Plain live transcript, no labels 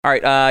All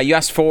right, you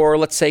asked for,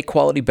 let's say,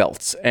 quality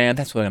belts, and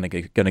that's what I'm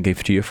going to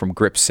give to you from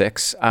Grip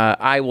 6.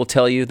 I will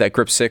tell you that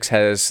Grip 6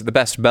 has the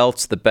best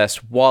belts, the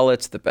best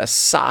wallets, the best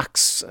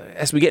socks.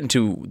 As we get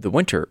into the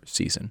winter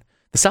season,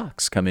 the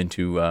socks come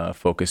into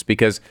focus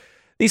because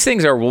these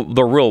things they're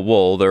real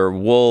wool. They're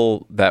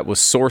wool that was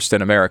sourced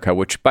in America,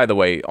 which, by the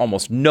way,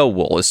 almost no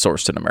wool is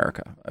sourced in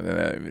America. I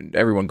mean,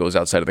 everyone goes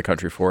outside of the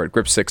country for it.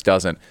 Grip 6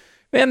 doesn't.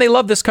 Man, they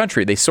love this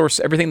country. They source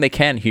everything they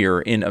can here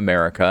in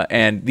America,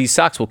 and these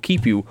socks will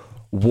keep you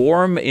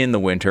warm in the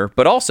winter,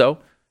 but also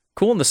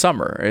cool in the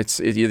summer.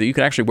 You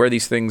can actually wear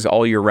these things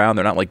all year round.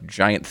 They're not like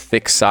giant,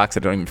 thick socks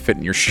that don't even fit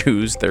in your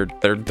shoes. They're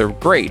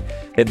great.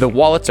 The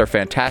wallets are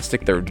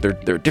fantastic. They're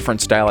a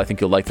different style. I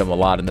think you'll like them a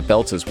lot, and the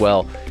belts as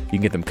well. You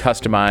can get them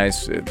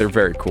customized. They're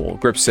very cool.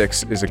 Grip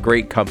 6 is a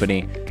great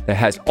company that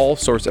has all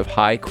sorts of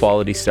high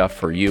quality stuff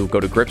for you. Go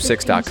to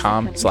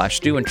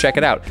grip6.com/Stu and check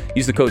it out.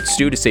 Use the code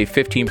Stu to save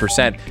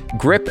 15%.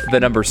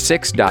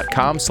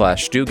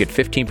 Grip6.com/Stu. Get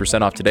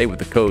 15% off today with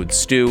the code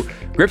Stu.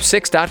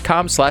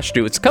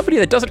 Grip6.com/Stu. It's a company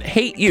that doesn't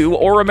hate you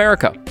or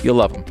America. You'll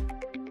love them.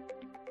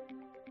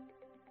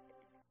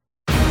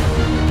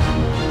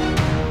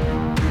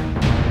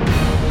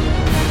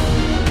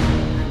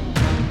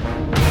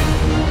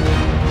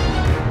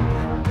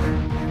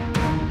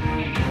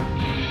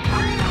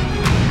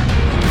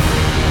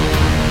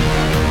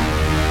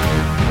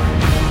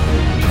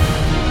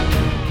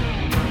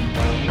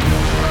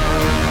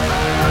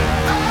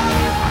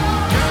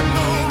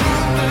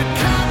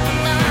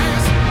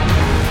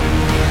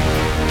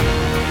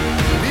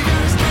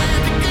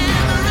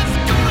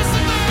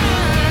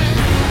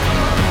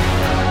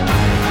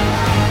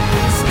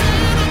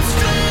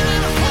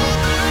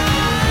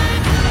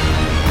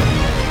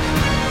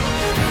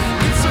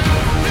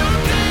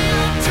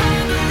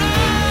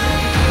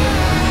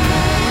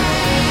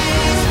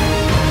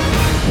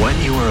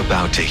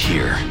 To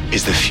hear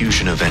is the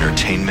fusion of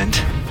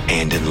entertainment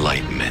and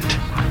enlightenment.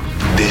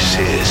 This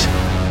is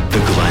the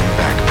Glenn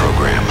Beck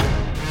Program.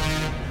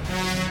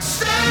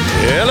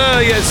 Hello,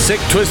 you sick,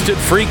 twisted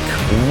freak.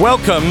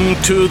 Welcome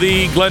to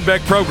the Glenn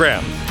Beck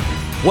Program.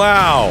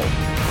 Wow.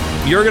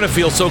 You're going to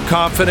feel so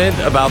confident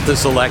about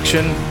this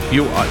election.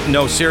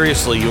 No,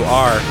 seriously, you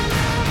are.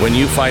 When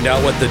you find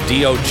out what the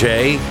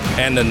DOJ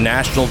and the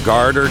National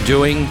Guard are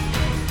doing,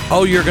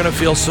 oh, you're going to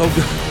feel so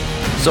good.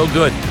 So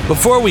good.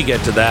 Before we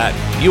get to that,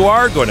 you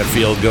are going to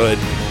feel good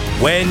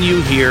when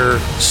you hear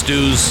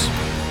Stu's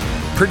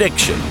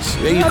predictions.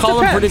 You call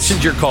them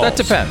predictions, your calls. That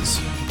depends.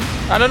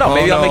 I don't know.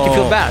 Maybe I'll make you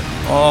feel bad.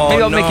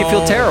 Maybe I'll make you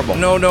feel terrible.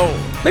 No.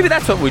 Maybe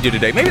that's what we do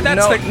today. Maybe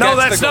that's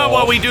that's not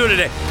what we do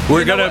today.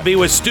 We're going to be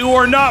with Stu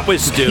or not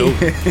with Stu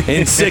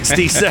in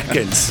 60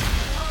 seconds.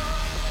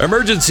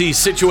 Emergency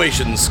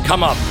situations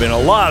come up in a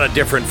lot of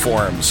different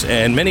forms,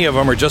 and many of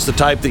them are just the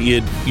type that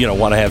you'd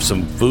want to have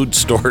some food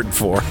stored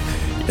for.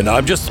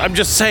 I'm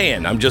just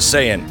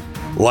saying.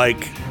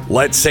 Like,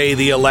 let's say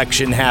the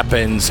election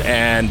happens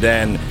and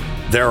then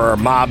there are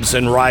mobs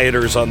and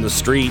rioters on the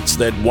streets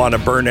that want to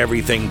burn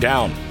everything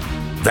down.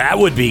 That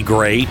would be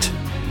great.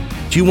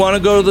 Do you want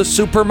to go to the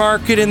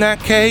supermarket in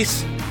that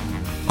case?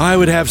 I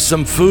would have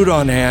some food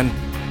on hand.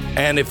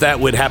 And if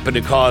that would happen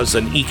to cause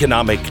an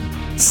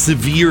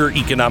severe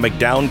economic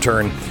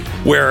downturn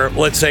where,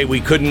 let's say, we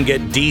couldn't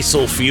get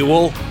diesel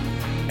fuel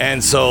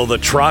and so the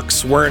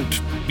trucks weren't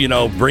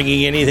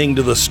bringing anything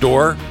to the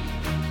store,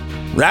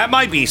 that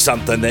might be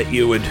something that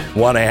you would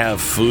want to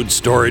have food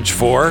storage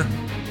for,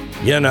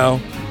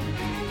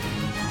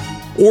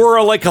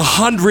 or like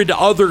 100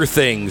 other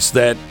things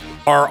that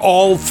are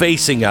all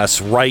facing us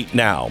right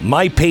now.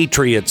 My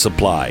Patriot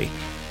Supply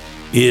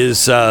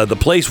is the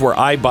place where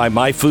I buy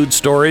my food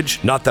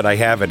storage. Not that I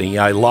have any.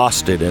 I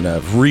lost it in a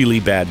really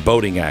bad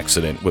boating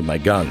accident with my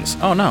guns.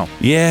 Oh, no.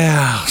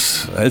 Yeah,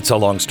 it's a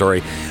long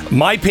story.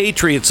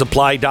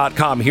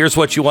 MyPatriotSupply.com. Here's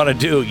what you want to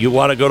do. You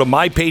want to go to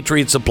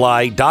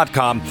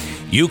MyPatriotSupply.com.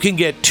 You can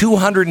get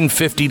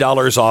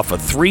 $250 off a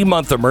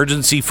 3-month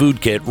emergency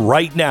food kit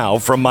right now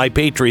from My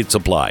Patriot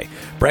Supply.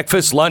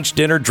 Breakfast, lunch,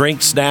 dinner,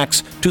 drinks,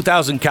 snacks,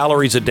 2,000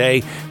 calories a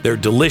day. They're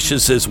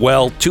delicious as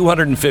well.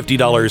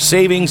 $250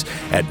 savings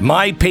at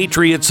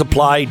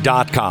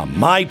MyPatriotSupply.com.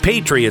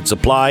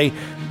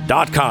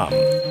 MyPatriotSupply.com.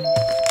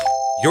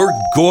 You're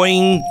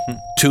going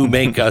to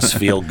make us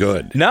feel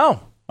good. No.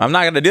 I'm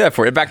not going to do that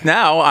for you. In fact,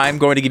 now I'm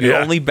going to give you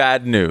only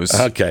bad news.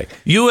 Okay.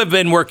 You have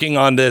been working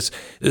on this.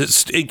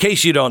 In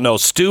case you don't know,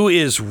 Stu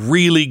is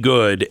really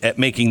good at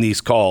making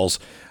these calls.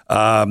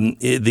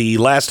 The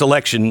last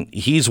election,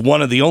 he's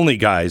one of the only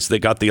guys that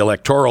got the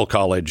Electoral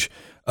College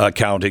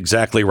count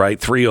exactly right,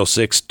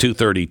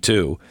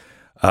 306-232.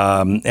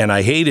 And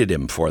I hated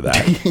him for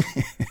that.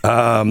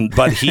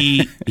 But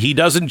he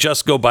doesn't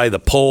just go by the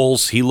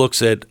polls. He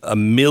looks at a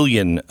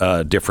million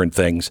different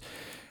things.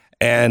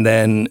 and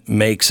then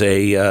makes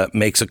a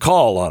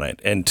call on it.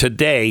 And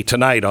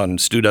tonight on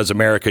Stu Does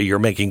America, you're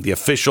making the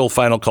official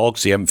final call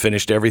because you haven't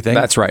finished everything.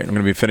 That's right. I'm going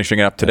to be finishing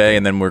it up today,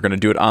 and then we're going to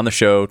do it on the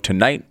show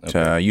tonight.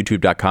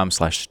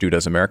 YouTube.com/Stu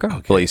Does America.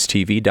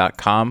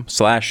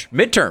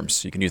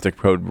 BlazeTV.com/midterms. You can use the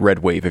code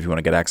REDWAVE if you want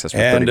to get access for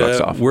 $30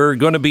 off. We're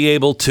going to be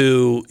able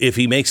to, if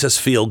he makes us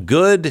feel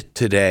good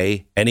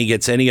today and he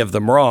gets any of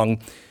them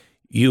wrong,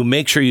 you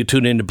make sure you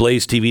tune into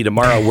Blaze TV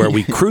tomorrow where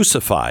we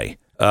crucify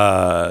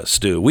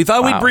Stu. We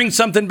thought we'd bring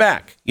something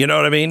back. You know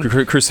what I mean?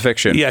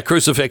 Crucifixion. Yeah,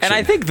 crucifixion. And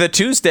I think the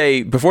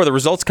Tuesday before the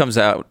results comes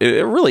out,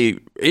 a really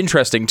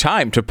interesting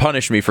time to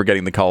punish me for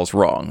getting the calls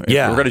wrong.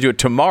 Yeah. We're going to do it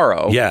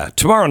tomorrow. Yeah,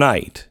 tomorrow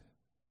night.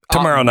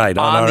 Tomorrow night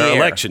on our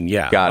election.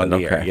 Yeah. Got it.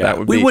 Okay. Air, yeah.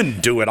 We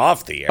wouldn't do it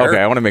off the air. Okay,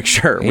 I want to make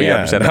sure we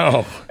understand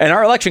that. And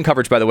our election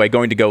coverage, by the way,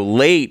 going to go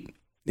late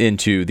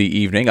into the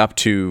evening up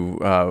to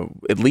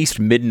at least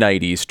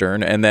midnight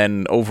Eastern, and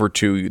then over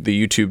to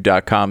the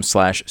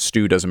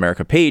youtube.com/Stu Does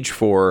America page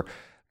for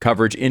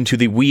coverage into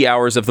the wee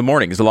hours of the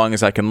morning, as long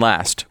as I can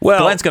last.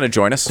 Well, Glenn's going to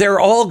join us. They're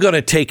all going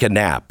to take a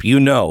nap.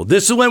 You know,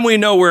 this is when we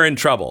know we're in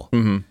trouble,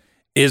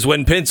 is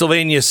when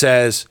Pennsylvania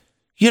says,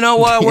 you know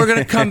what, we're going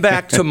to come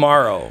back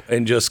tomorrow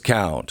and just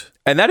count.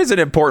 And that is an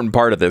important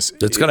part of this.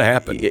 It's going to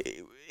happen.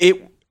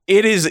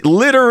 It is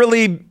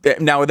literally,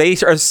 now they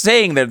are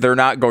saying that they're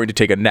not going to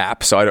take a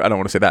nap, so I don't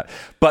want to say that,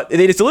 but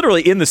it's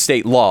literally in the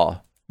state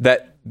law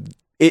that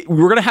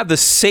we're going to have the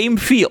same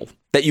feel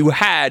that you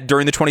had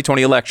during the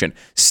 2020 election.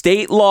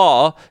 State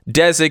law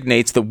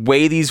designates the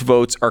way these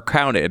votes are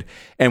counted,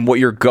 and what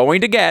you're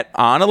going to get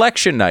on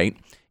election night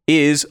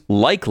is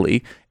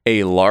likely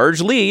a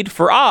large lead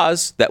for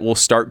Oz that will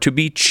start to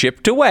be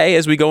chipped away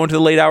as we go into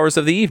the late hours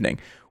of the evening.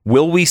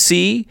 Will we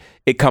see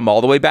it come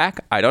all the way back?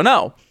 I don't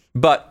know,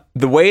 but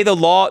the way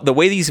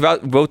these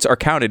votes are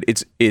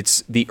counted,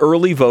 it's the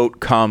early vote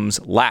comes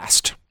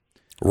last.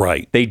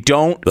 Right. They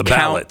don't count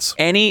ballots.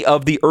 Any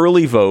of the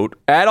early vote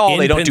at all.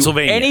 They don't do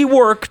any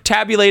work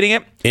tabulating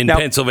it. In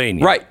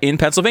Pennsylvania. Right, in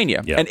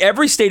Pennsylvania. Yep. And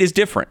every state is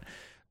different.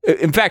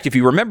 In fact, if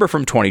you remember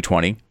from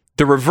 2020,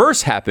 the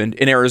reverse happened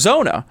in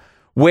Arizona,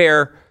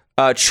 where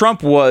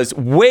Trump was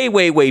way,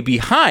 way, way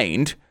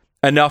behind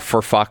enough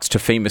for Fox to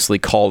famously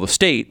call the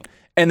state.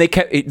 And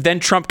then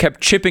Trump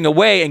kept chipping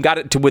away and got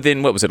it to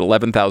within,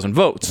 11,000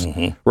 votes,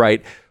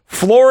 right?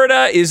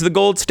 Florida is the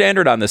gold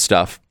standard on this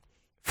stuff.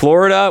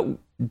 Florida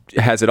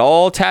has it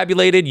all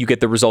tabulated. You get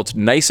the results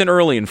nice and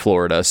early in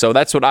Florida. So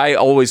that's what I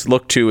always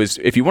look to, is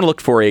if you want to look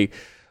for an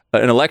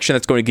election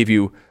that's going to give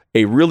you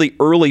a really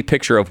early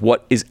picture of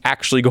what is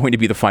actually going to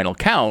be the final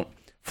count,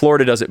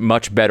 Florida does it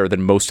much better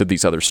than most of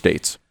these other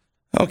states.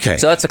 Okay.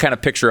 So that's the kind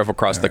of picture of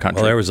across the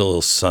country. Well, there was a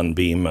little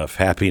sunbeam of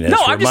happiness.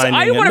 No, I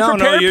don't want to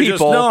prepare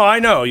people. I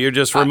know. You're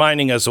just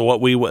reminding us of what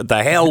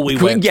the hell we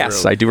went through.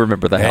 Yes, I do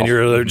remember the hell. And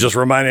you're just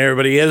reminding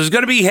everybody, there's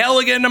going to be hell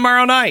again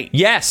tomorrow night.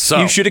 Yes,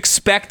 you should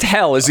expect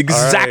hell is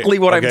exactly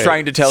what I'm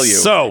trying to tell you.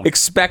 So,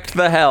 expect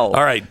the hell.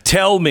 All right,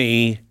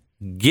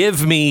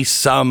 give me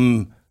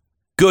some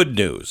good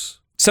news.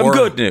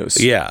 Good news.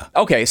 Yeah.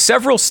 Okay,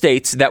 several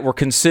states that were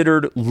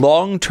considered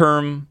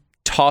long-term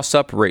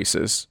toss-up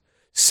races,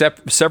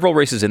 several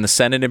races in the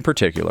Senate in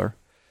particular,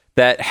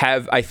 that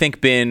have, I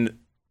think, been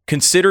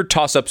considered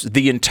toss-ups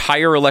the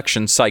entire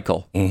election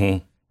cycle,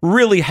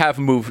 really have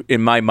moved,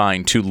 in my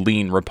mind, to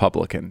lean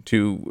Republican,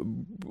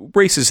 to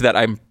races that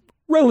I'm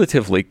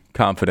relatively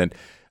confident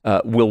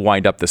will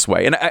wind up this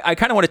way. And I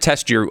kind of want to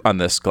test you on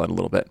this, Glenn, a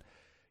little bit.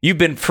 You've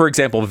been, for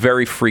example,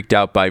 very freaked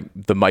out by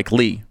the Mike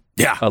Lee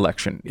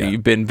election. Yeah.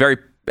 You've been very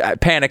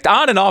panicked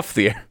on and off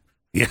the air.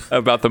 Yeah.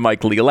 About the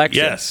Mike Lee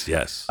election.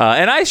 Yes.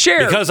 And I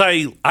share. Because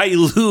I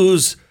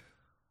lose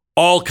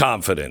all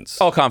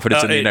confidence. All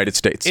confidence in the United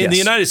States. In the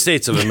United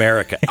States of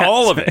America.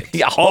 All of it.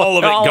 All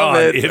of it gone.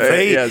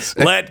 If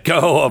they let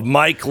go of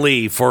Mike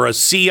Lee for a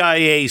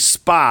CIA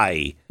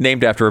spy.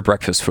 Named after a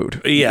breakfast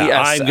food. Yeah.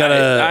 Yes, I'm going to.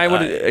 I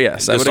would.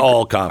 Yes. I would.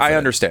 All confidence. I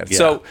understand. Yeah.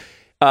 So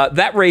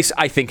that race,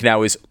 I think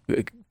now is.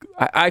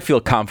 I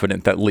feel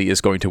confident that Lee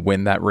is going to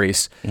win that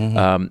race.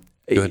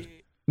 Good.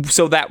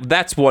 So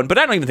that's one, but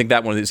I don't even think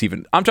that one is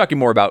even. I'm talking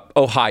more about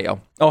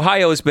Ohio.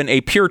 Ohio has been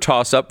a pure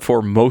toss-up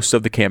for most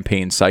of the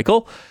campaign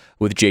cycle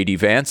with J.D.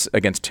 Vance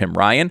against Tim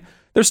Ryan.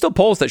 There's still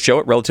polls that show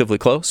it relatively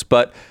close,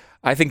 but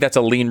I think that's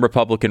a lean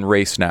Republican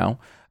race now.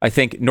 I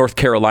think North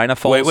Carolina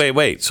falls.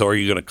 Wait. So are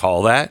you going to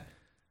call that?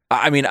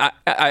 I mean,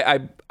 I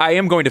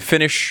am going to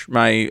finish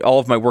all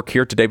of my work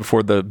here today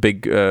before the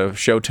big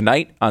show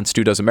tonight on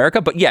Stu Does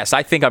America. But yes,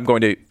 I think I'm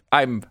going to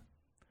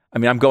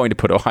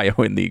put Ohio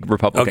in the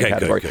Republican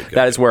category. Good.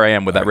 That is where I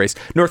am with that race.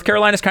 North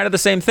Carolina is kind of the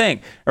same thing.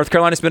 North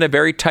Carolina's been a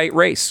very tight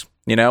race.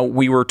 You know,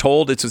 we were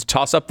told it's a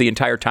toss-up the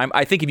entire time.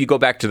 I think if you go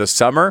back to the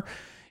summer,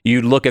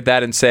 you'd look at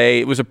that and say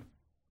it was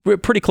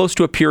pretty close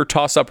to a pure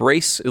toss-up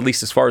race, at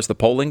least as far as the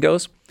polling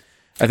goes.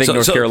 I think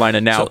North Carolina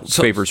now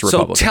favors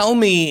Republicans. So tell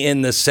me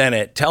in the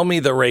Senate, tell me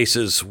the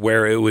races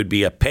where it would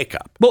be a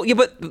pickup. Well, yeah,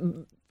 but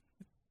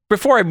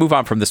before I move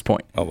on from this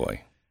point. Oh,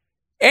 boy.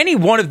 Any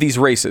one of these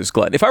races,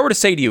 Glenn, if I were to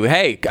say to you,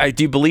 hey,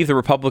 do you believe the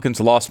Republicans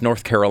lost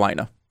North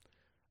Carolina?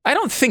 I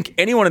don't think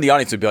anyone in the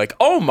audience would be like,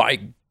 oh my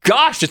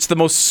gosh, it's the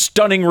most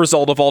stunning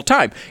result of all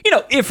time.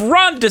 If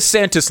Ron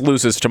DeSantis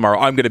loses tomorrow,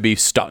 I'm going to be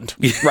stunned,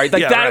 right?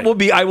 Like that will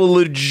be, I will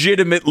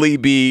legitimately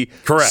be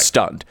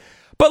stunned.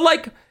 But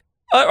like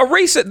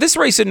this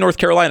race in North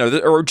Carolina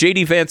or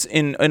J.D. Vance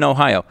in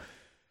Ohio,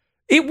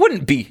 it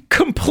wouldn't be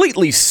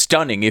completely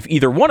stunning if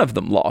either one of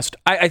them lost.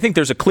 I think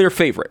there's a clear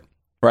favorite,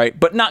 right?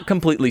 But not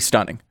completely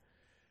stunning.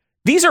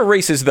 These are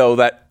races, though,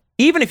 that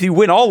even if you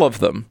win all of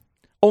them,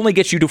 only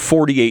gets you to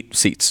 48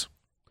 seats.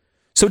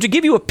 So to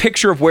give you a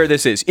picture of where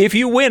this is, if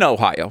you win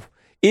Ohio,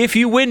 if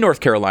you win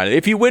North Carolina,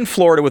 if you win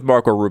Florida with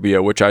Marco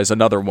Rubio, which is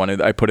another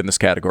one I put in this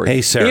category.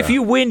 Hey, Sarah. If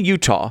you win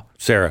Utah.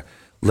 Sarah,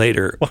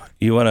 later,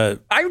 you want to...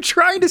 I'm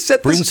trying to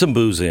set bring some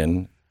booze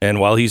in,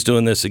 and while he's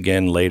doing this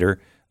again later...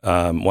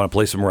 want to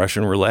play some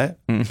Russian roulette?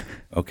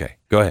 Okay,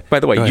 go ahead. By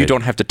the way, you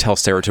don't have to tell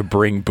Sarah to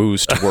bring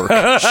booze to work.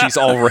 She's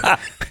already...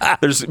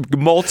 There's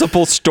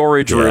multiple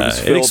storage rooms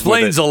filled it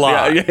explains with it. a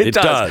lot. Yeah, it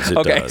does.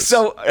 It does.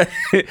 So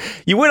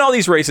you win all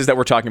these races that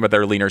we're talking about that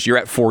are leaners. You're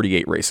at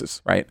 48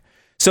 races, right?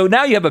 So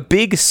now you have a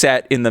big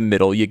set in the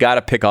middle. You got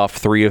to pick off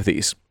 3 of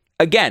these.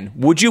 Again,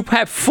 would you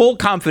have full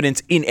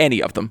confidence in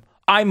any of them?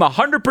 I'm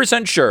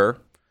 100% sure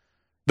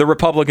the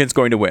Republican's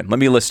going to win. Let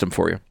me list them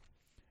for you.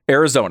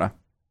 Arizona.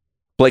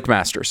 Blake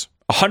Masters.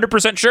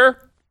 100% sure?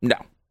 No,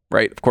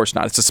 right? Of course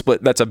not. It's a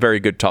split. That's a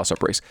very good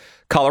toss-up race.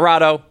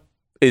 Colorado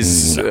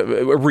is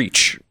a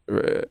reach.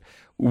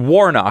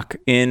 Warnock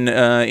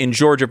in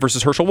Georgia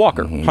versus Herschel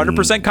Walker.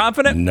 100%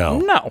 confident?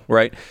 No,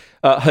 right?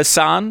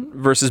 Hassan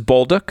versus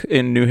Bolduc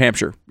in New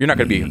Hampshire. You're not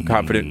going to be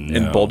confident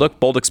in Bolduc.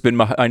 Bolduc's been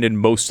behind in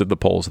most of the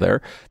polls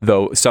there,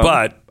 though.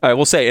 But I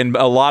will say, in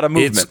a lot of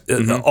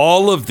movement.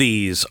 All of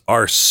these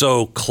are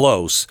so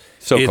close.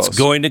 It's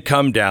going to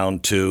come down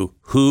to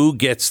who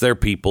gets their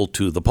people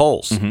to the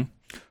polls.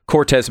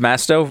 Cortez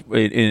Masto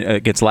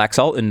against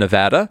Laxalt in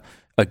Nevada.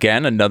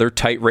 Again, another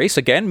tight race.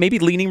 Again, maybe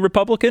leaning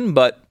Republican,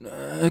 but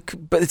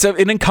it's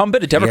an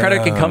incumbent, a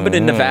Democratic incumbent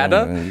in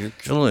Nevada. You're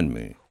killing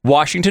me.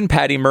 Washington,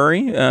 Patty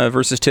Murray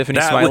versus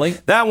Tiffany Smiley.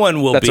 That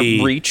one will That's be...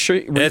 a reach.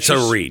 It's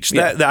a reach.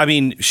 Yeah.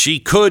 She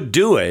could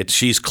do it.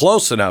 She's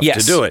close enough to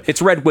do it.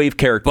 It's red wave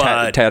category,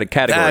 that's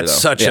though.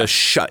 Such a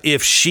shot.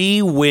 If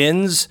she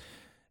wins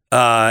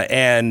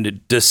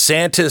and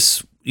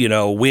DeSantis,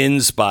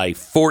 wins by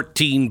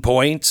 14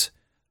 points,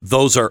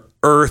 those are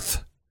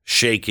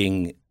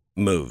earth-shaking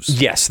moves.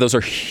 Yes, those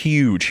are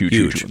huge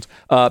ones.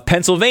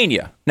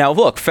 Pennsylvania. Now,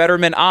 look,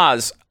 Fetterman,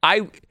 Oz.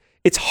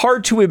 It's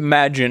hard to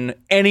imagine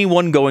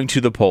anyone going to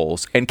the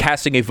polls and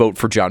casting a vote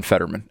for John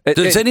Fetterman.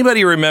 Does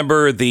anybody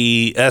remember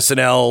the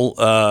SNL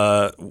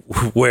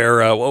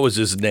where what was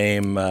his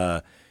name?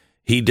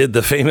 He did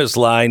the famous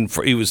line.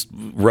 He was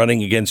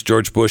running against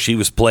George Bush. He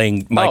was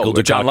playing Michael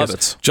Dukakis. John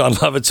Lovitz. John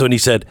Lovitz, and he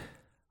said,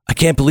 I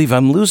can't believe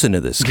I'm losing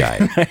to this guy.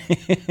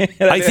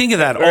 I think of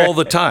that all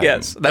the time.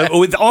 Yes.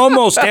 With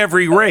almost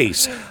every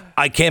race.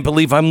 I can't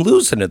believe I'm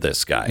losing to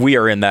this guy. We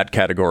are in that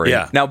category.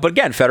 Yeah. Now, but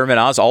again, Fetterman,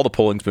 Oz, all the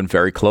polling's been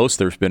very close.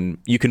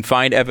 You can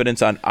find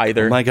evidence on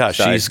either. Oh my gosh,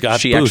 side. she's got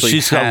she booze. actually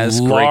She's has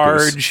got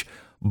large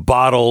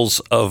bottles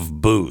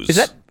of booze. Is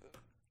that?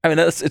 I mean,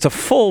 it's a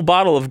full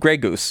bottle of Grey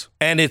Goose,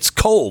 and it's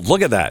cold.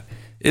 Look at that.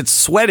 It's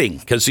sweating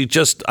because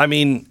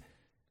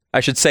I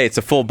should say it's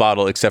a full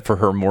bottle except for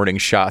her morning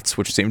shots,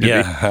 which seem to be.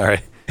 Yeah. All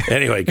right.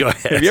 Anyway, go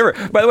ahead.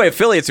 By the way,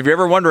 affiliates, if you're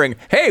ever wondering,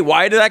 hey,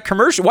 why did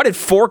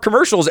 4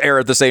 commercials air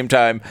at the same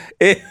time?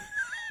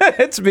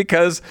 It's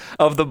because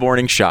of the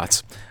morning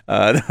shots.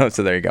 So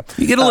there you go.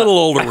 You get a little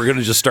older, we're going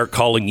to just start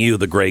calling you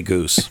the Grey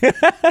Goose.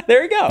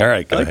 There you go. All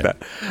right, go I ahead. like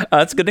that.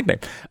 That's a good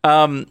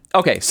nickname.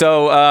 Okay,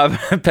 so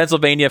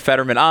Pennsylvania,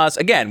 Fetterman, Oz.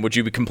 Again, would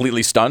you be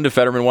completely stunned if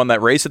Fetterman won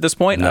that race at this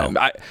point? No.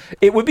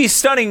 It would be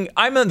stunning.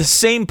 I'm in the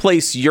same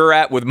place you're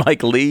at with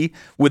Mike Lee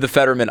with the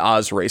Fetterman,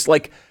 Oz race.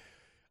 Like,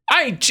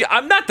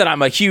 I'm not that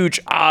I'm a huge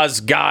Oz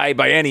guy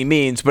by any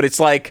means, but it's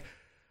like,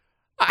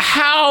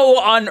 how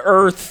on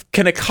earth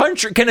can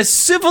a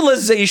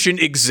civilization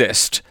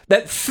exist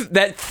that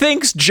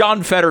thinks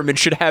John Fetterman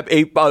should have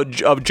a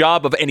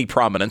job of any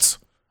prominence?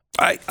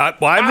 I'm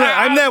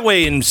that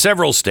way in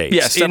several states.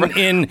 Yes,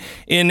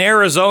 in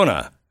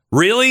Arizona.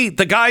 Really?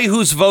 The guy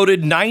who's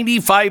voted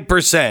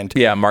 95%.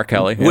 Yeah, Mark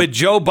Kelly. Yeah. With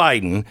Joe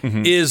Biden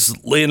is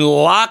in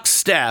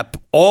lockstep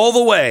all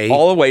the way.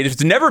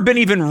 It's never been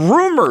even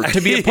rumored to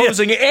be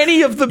opposing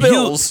any of the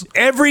bills.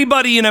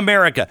 Everybody in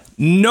America,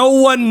 no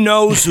one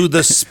knows who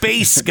the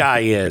space guy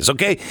is,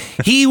 okay?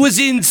 He was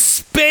in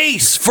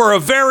space for a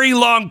very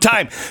long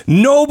time.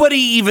 Nobody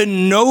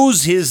even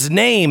knows his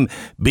name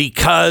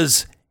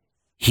because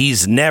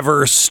he's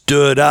never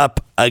stood up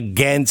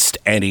against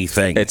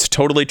anything. It's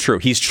totally true.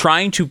 He's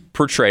trying to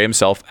portray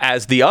himself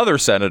as the other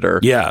senator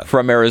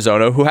from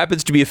Arizona who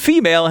happens to be a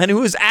female and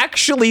who has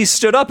actually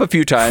stood up a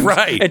few times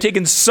and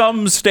taken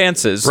some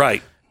stances.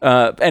 Right.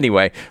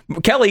 Anyway,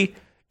 Kelly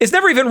is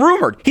never even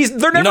rumored.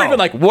 They're never even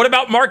like, what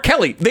about Mark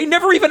Kelly? They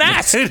never even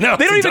ask. They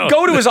don't even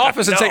go to his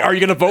office and say, are you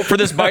going to vote for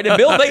this Biden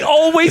bill? They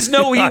always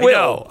know he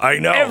will. I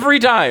know. Every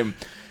time.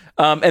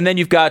 And then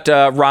you've got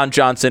Ron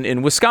Johnson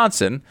in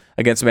Wisconsin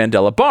against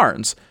Mandela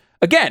Barnes.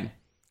 Again,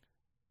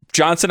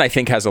 Johnson, I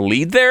think, has a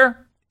lead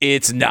there.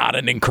 It's not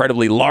an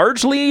incredibly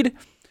large lead.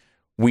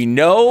 We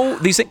know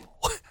these things,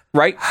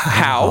 right?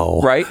 How,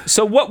 right?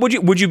 So what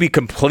would you be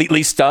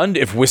completely stunned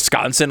if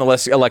Wisconsin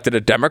elected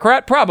a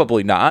Democrat?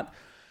 Probably not.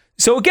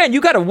 So again, you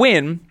got to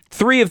win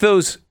 3 of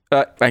those,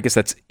 I guess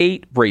that's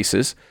 8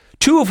 races.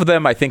 2 of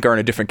them, I think, are in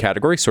a different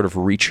category, sort of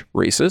reach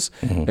races,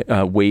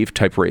 wave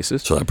type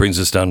races. So that brings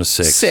us down to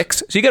 6. 6.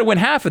 So you got to win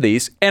half of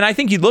these. And I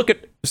think you look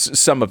at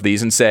some of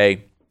these and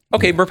say,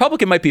 okay,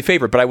 Republican might be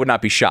favored, but I would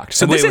not be shocked.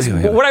 So the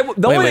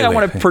only thing I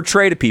want to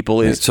portray to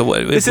people is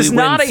this is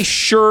not a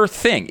sure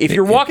thing. If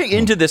you're walking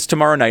into this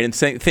tomorrow night and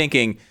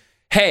thinking,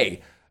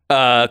 hey,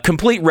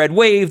 complete red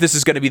wave, this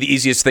is going to be the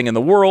easiest thing in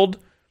the world,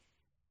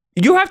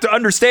 you have to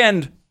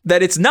understand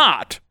that it's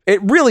not. It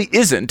really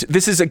isn't.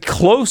 This is a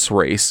close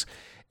race.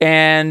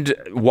 And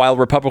while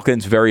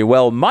Republicans very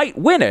well might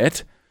win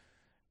it,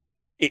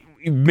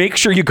 make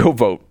sure you go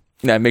vote.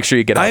 Now, make sure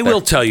you get out there. I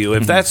will tell you,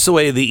 if that's the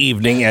way the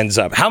evening ends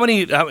up,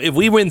 if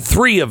we win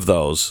 3 of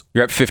those...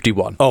 You're at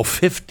 51. Oh,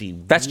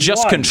 51. That's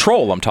just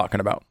control I'm talking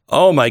about.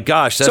 Oh, my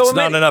gosh. That's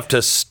not enough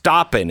to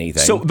stop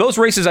anything. So those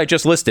races I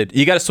just listed,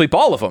 you got to sweep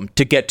all of them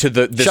to get to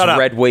this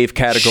red wave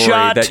category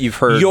that you've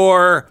heard. Shut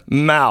your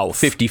mouth.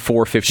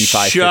 54,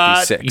 55,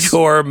 Shut 56. Shut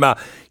your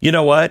mouth. You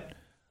know what?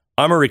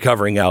 I'm a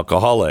recovering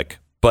alcoholic,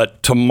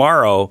 but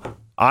tomorrow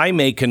I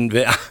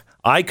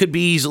could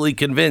be easily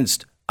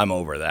convinced I'm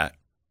over that.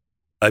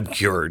 I'm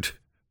cured.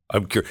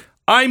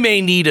 I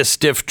may need a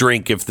stiff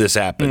drink if this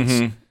happens.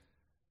 Mm-hmm.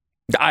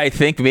 I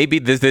think maybe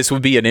this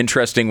would be an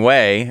interesting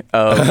way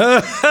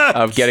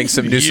of getting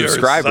some new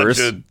subscribers.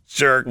 Such a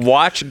jerk.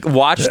 Watch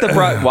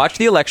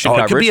the election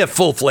coverage. It could be a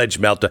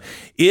full-fledged meltdown.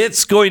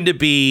 It's going to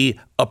be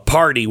a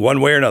party one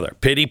way or another.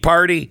 Pity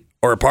party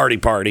or a party.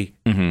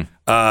 Mm-hmm.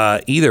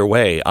 Either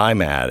way,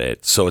 I'm at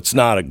it. So it's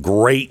not a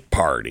great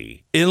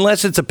party.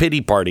 Unless it's a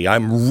pity party.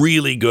 I'm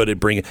really good at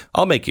bringing...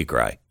 I'll make you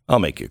cry.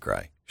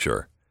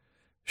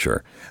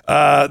 Sure.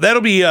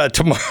 That'll be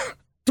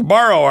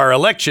tomorrow, our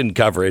election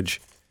coverage.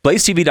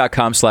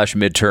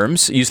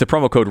 BlazeTV.com/midterms. Use the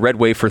promo code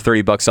REDWAVE for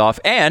 $30 off.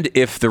 And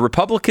if the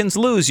Republicans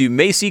lose, you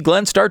may see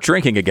Glenn start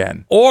drinking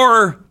again.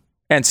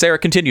 And Sarah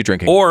continue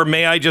drinking. Or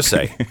may I just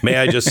say,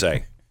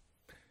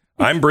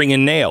 I'm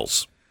bringing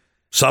nails.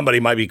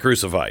 Somebody might be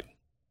crucified.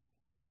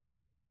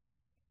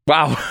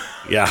 Wow.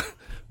 Yeah,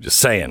 just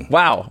saying.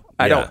 Wow.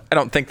 I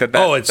don't think that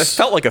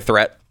felt like a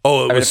threat.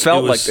 It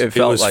felt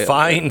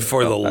fine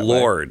for the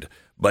Lord.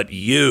 But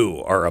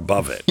you are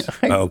above it.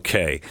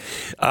 Okay.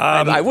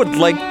 I would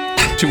like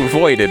to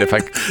avoid it if I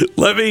could.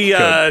 Let me,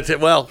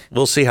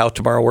 we'll see how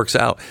tomorrow works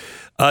out.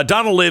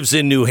 Donald lives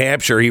in New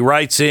Hampshire. He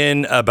writes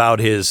in about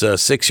his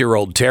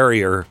 6-year-old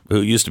terrier,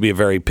 who used to be a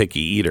very picky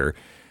eater,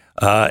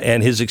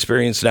 and his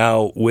experience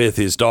now with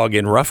his dog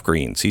in Rough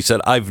Greens. He said,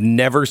 I've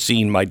never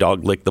seen my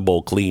dog lick the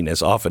bowl clean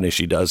as often as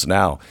she does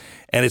now.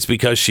 And it's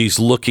because she's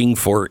looking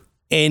for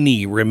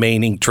any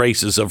remaining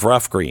traces of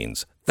Rough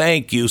Greens.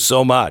 Thank you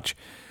so much.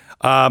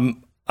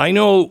 I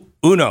know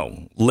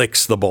Uno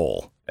licks the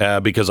bowl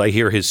because I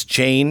hear his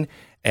chain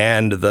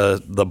and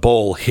the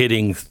bowl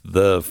hitting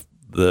the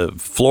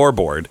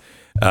floorboard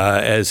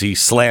as he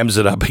slams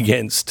it up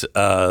against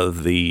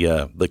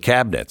the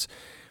cabinets.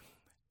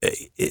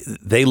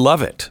 They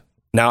love it.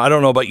 Now, I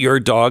don't know about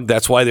your dog.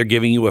 That's why they're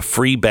giving you a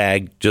free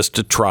bag just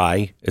to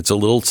try. It's a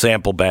little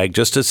sample bag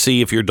just to see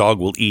if your dog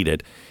will eat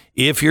it.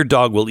 If your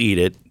dog will eat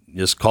it,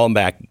 just call them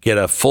back, get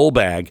a full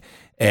bag,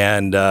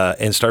 and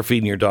start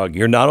feeding your dog.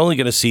 You're not only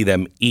going to see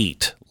them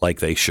eat like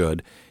they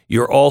should,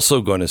 you're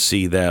also going to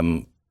see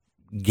them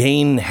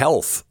gain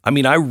health. I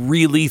mean, I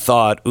really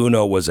thought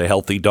Uno was a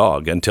healthy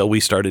dog until we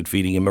started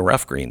feeding him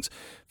Rough Greens.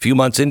 A few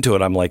months into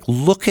it, I'm like,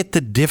 look at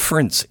the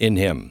difference in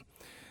him.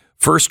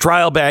 First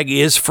trial bag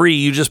is free.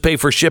 You just pay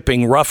for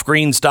shipping.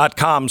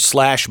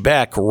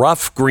 Roughgreens.com/Beck.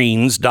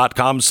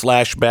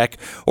 Roughgreens.com/Beck.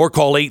 Or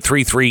call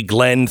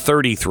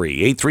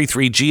 833-GLEN-33.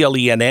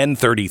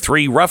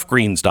 833-GLENN-33.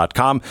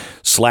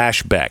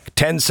 Roughgreens.com/Beck.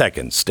 10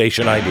 seconds.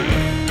 Station ID.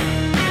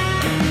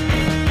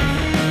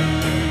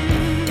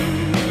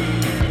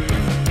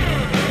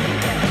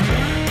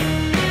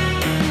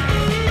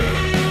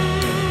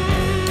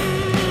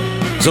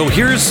 So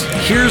here's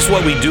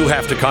what we do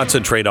have to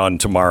concentrate on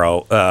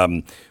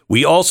tomorrow.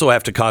 We also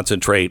have to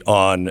concentrate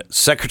on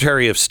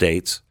Secretary of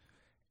States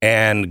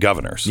and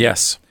governors.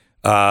 Yes.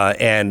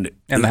 And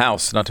the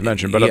House, not to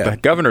mention. But the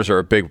governors are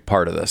a big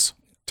part of this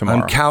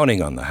tomorrow. I'm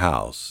counting on the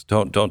House.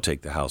 Don't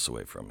take the House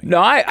away from me.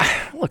 No,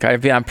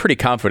 I'm pretty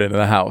confident in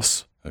the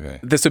House. Okay.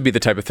 This would be the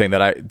type of thing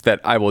that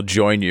I will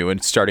join you in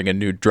starting a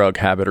new drug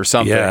habit or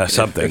something. Yeah,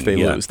 something. If they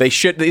lose. They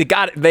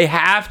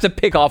have to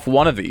pick off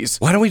one of these.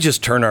 Why don't we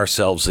just turn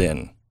ourselves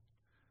in?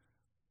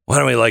 Why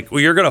don't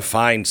we you're going to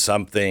find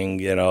something,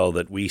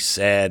 that we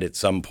said at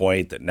some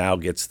point that now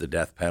gets the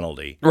death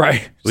penalty.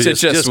 Right. We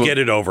just get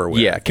it over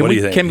with. Yeah. Can we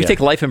take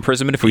life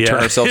imprisonment if we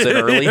turn ourselves in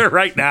early?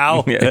 Right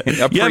now. Yeah.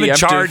 You haven't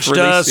charged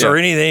us or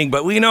anything,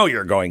 but we know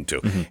you're going to.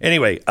 Mm-hmm.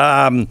 Anyway,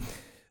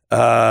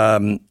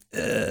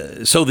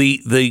 so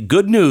the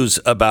good news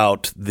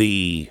about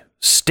the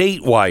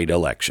statewide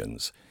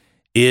elections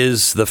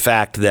is the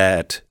fact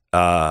that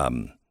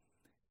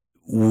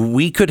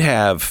we could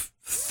have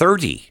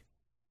 30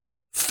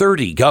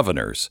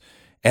 governors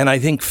and I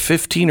think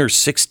 15 or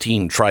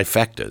 16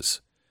 trifectas.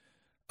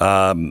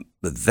 I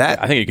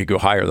think you could go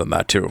higher than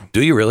that too.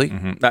 Do you really?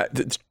 Mm-hmm.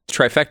 The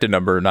trifecta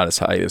number not as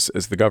high as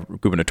the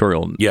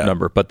gubernatorial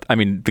number, but I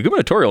mean the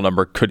gubernatorial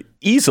number could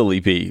easily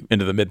be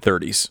into the mid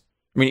 30s.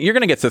 I mean, you're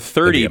going to get to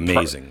 30. That'd be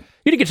amazing.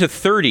 You're going to get to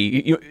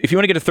 30. If you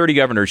want to get to 30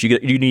 governors,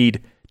 you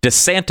need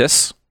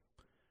DeSantis,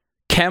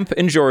 Kemp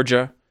in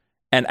Georgia,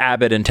 and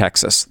Abbott in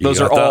Texas.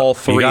 Those are all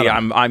three.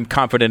 I'm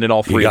confident in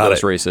all three of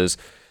those races,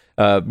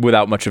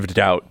 without much of a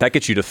doubt. That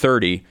gets you to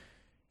 30.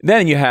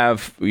 Then you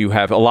have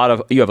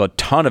a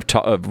ton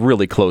of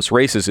really close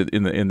races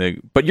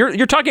but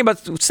you're talking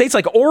about states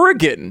like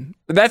Oregon.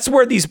 That's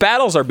where these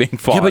battles are being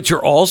fought. Yeah, but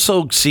you're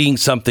also seeing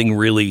something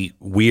really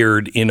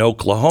weird in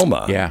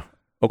Oklahoma. Yeah,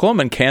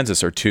 Oklahoma and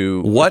Kansas are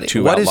two. What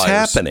outliers. Is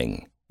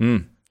happening?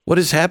 What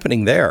is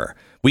happening there?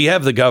 We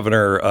have the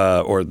governor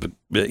or the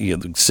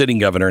sitting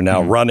governor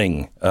now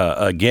running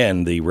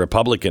again, the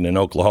Republican in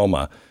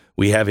Oklahoma.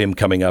 We have him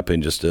coming up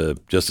in just a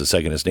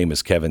second. His name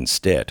is Kevin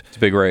Stitt. It's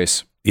a big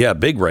race. Yeah,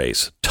 big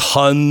race.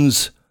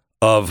 Tons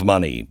of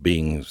money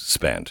being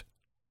spent.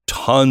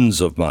 Tons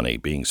of money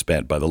being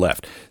spent by the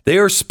left. They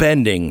are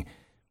spending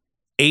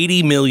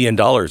 $80 million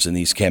in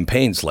these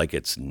campaigns like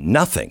it's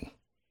nothing.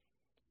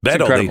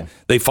 Beto,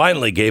 they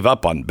finally gave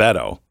up on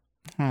Beto.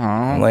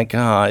 I'm like,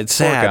 it's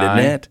sad,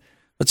 isn't it?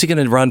 What's he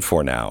going to run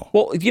for now?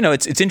 Well,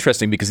 it's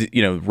interesting because,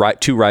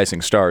 two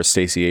rising stars,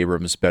 Stacey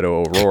Abrams,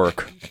 Beto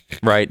O'Rourke,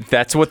 right?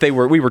 That's what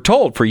we were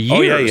told for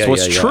years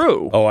was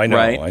true. Oh, I know,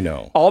 right? I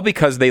know. All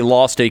because they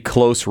lost a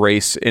close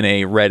race in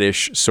a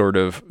reddish sort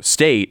of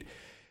state.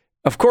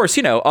 Of course,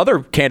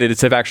 other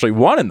candidates have actually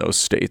won in those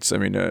states. I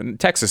mean,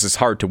 Texas is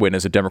hard to win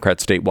as a Democrat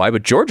statewide,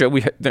 but Georgia,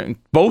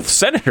 both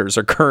senators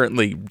are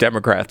currently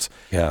Democrats.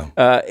 Yeah.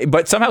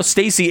 But somehow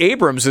Stacey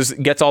Abrams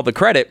gets all the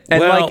credit.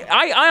 And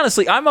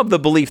I'm of the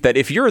belief that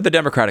if you're the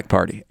Democratic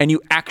Party and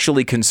you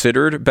actually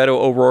considered Beto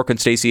O'Rourke and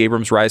Stacey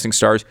Abrams rising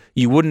stars,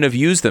 you wouldn't have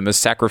used them as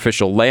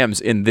sacrificial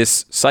lambs in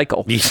this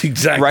cycle.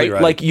 Exactly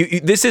right. Like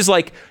this is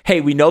like, hey,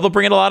 we know they'll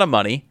bring in a lot of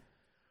money.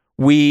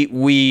 We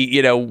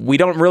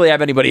don't really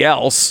have anybody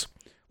else.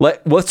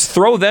 Let's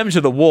throw them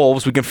to the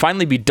wolves. We can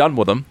finally be done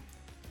with them.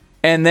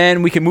 And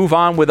then we can move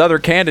on with other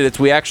candidates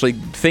we actually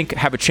think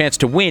have a chance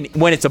to win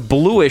when it's a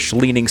bluish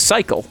leaning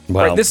cycle.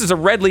 Well, right? This is a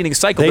red leaning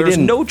cycle. There's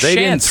no chance. They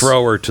didn't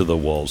throw her to the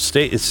wolves.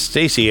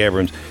 Stacey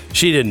Abrams,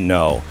 she didn't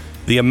know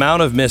the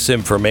amount of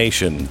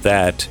misinformation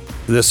that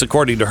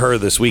according to her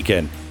this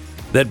weekend,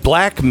 that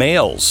black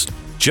males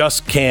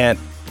just can't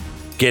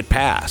get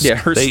past. Yeah,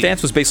 her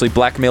stance was basically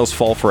black males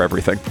fall for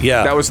everything.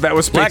 Yeah, that was black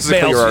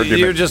basically males, her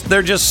argument.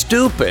 they're just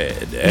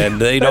stupid,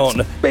 and they don't.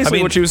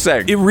 Basically, what she was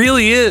saying. It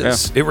really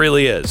is. Yeah. It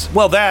really is.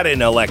 Well, that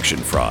and election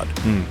fraud.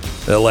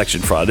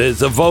 Election fraud is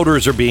the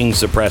voters are being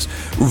suppressed,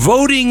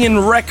 voting in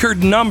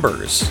record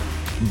numbers,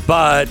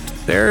 but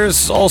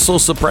there's also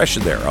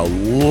suppression there. A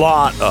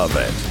lot of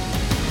it.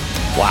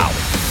 Wow.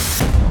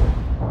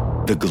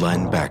 The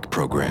Glenn Beck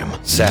Program.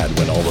 Sad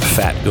when all the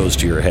fat goes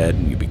to your head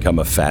and you become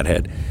a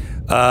fathead.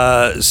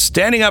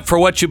 Standing up for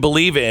what you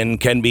believe in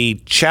can be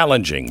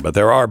challenging, but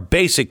there are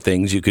basic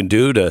things you can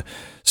do to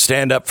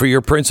stand up for your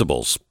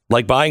principles,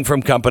 like buying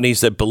from companies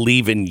that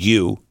believe in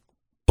you,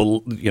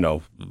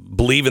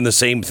 believe in the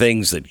same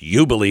things that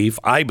you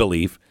believe, I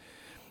believe.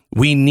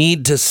 We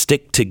need to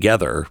stick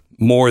together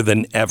more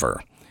than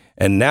ever.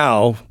 And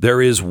now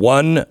there is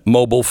one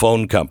mobile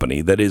phone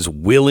company that is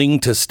willing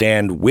to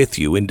stand with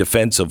you in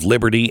defense of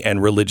liberty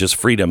and religious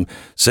freedom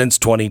since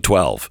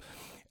 2012.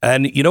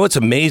 And it's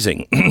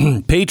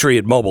amazing.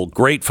 Patriot Mobile,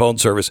 great phone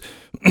service.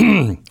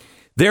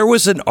 There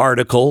was an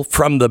article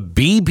from the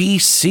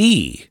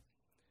BBC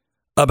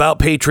about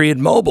Patriot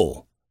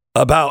Mobile,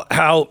 about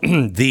how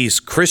these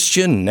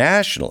Christian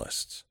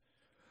nationalists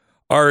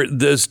are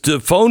the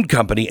phone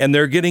company and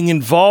they're getting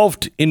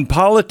involved in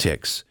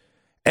politics.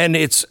 And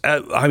it's,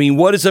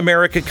 what is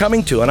America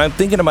coming to? And I'm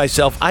thinking to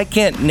myself, I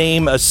can't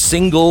name a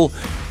single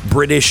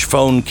British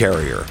phone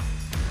carrier.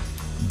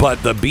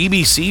 But the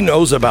BBC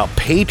knows about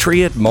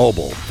Patriot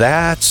Mobile.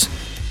 That's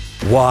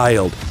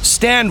wild.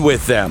 Stand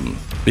with them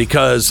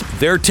because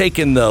they're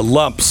taking the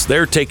lumps.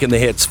 They're taking the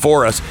hits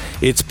for us.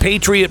 It's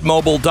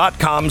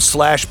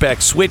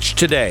patriotmobile.com/Beck. Switch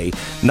today.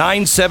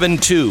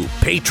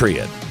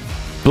 972-PATRIOT.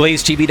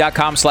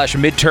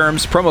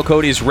 BlazeTV.com/midterms. Promo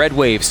code is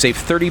RedWave. Save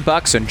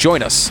 $30 and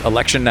join us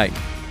election night.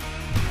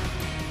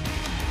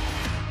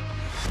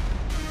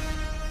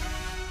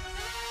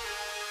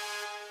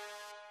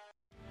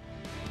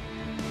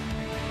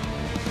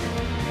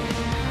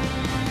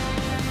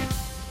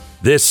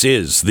 This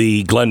is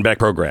the Glenn Beck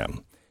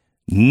Program.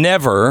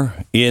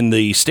 Never in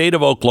the state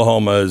of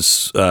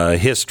Oklahoma's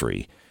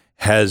history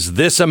has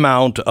this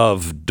amount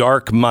of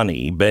dark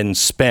money been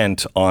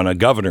spent on a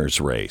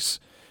governor's race.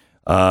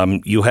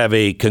 You have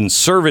a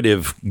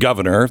conservative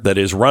governor that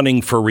is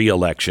running for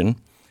re-election.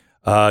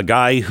 a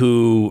guy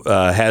who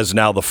has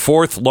now the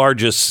fourth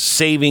largest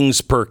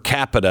savings per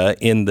capita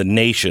in the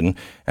nation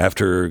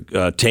after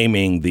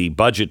taming the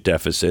budget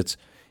deficits.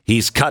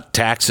 He's cut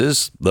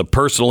taxes, the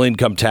personal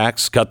income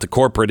tax, cut the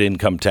corporate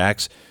income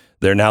tax.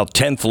 They're now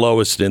 10th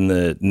lowest in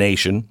the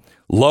nation,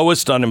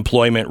 lowest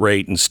unemployment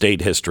rate in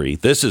state history.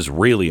 This is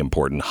really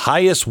important.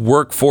 Highest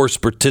workforce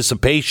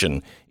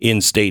participation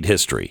in state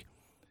history.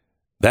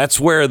 That's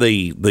where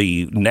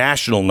the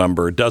national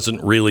number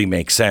doesn't really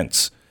make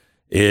sense.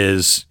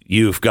 Is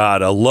you've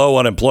got a low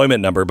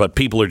unemployment number, but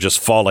people are just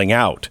falling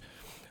out.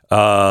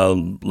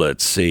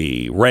 Let's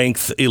see,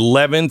 ranked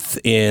 11th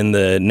in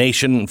the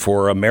nation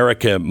for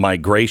America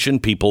migration,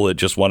 people that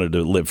just wanted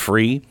to live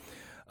free.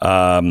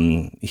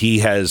 He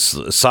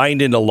has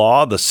signed into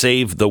law the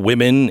Save the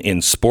Women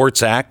in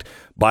Sports Act.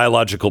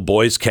 Biological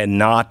boys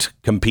cannot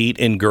compete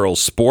in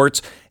girls'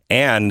 sports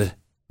and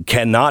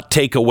cannot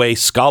take away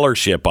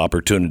scholarship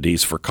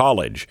opportunities for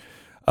college.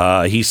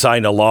 He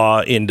signed a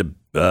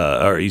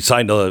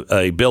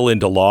bill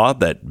into law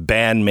that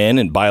banned men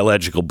and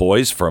biological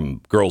boys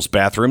from girls'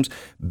 bathrooms,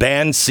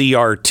 banned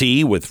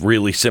CRT with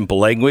really simple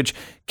language,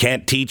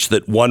 can't teach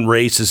that one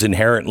race is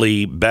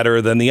inherently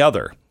better than the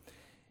other.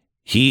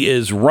 He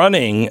is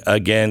running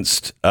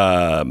against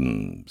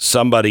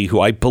somebody who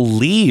I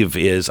believe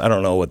is, I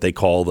don't know what they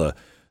call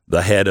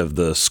the head of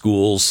the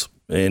schools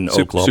in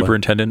Oklahoma.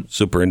 Superintendent.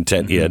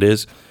 Mm-hmm. Yeah, it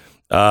is.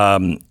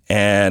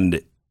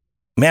 And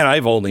man,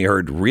 I've only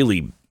heard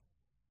really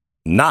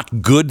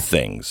not good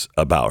things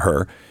about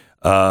her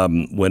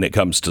when it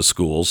comes to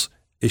schools.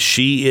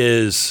 She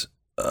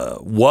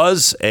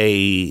was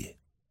a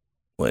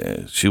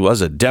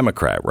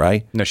Democrat,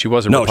 right? No, she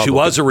was a Republican. No, she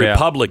was a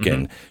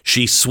Republican. Yeah. Mm-hmm.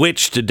 She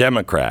switched to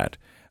Democrat.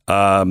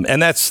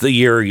 And that's the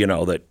year,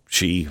 that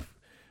she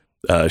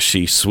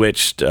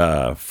switched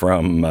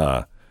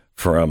from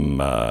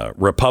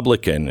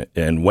Republican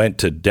and went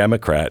to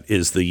Democrat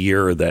is the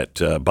year that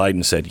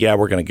Biden said, yeah,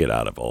 we're going to get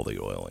out of all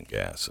the oil and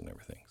gas and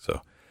everything.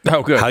 So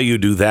good. How you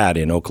do that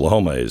in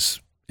Oklahoma is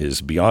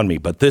beyond me.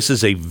 But this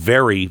is a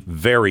very,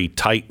 very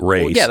tight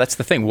race. Well, yeah, that's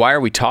the thing. Why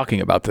are we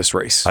talking about this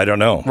race? I don't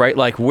know. Right?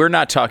 Like, we're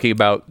not talking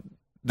about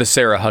the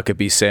Sarah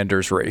Huckabee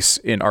Sanders race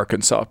in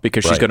Arkansas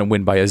because she's going to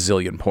win by a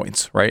zillion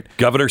points, right?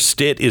 Governor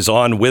Stitt is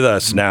on with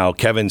us now.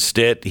 Kevin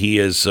Stitt, he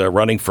is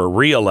running for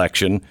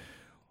re-election.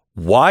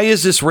 Why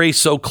is this race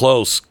so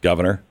close,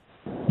 Governor?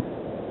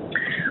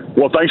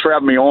 Well, thanks for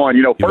having me on.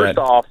 First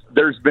off,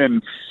 there's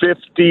been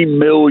 $50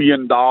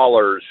 million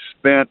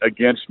spent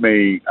against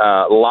me,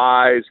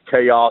 lies,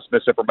 chaos,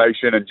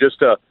 misinformation. And just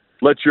to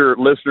let your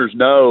listeners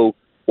know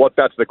what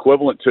that's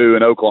equivalent to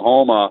in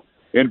Oklahoma,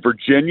 in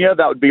Virginia,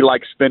 that would be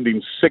like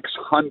spending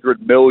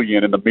 $600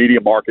 million in the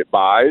media market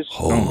buys.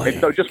 And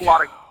so just a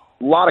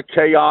lot of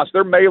chaos.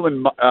 They're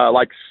mailing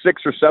like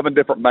 6 or 7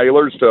 different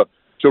mailers to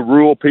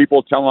rural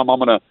people, telling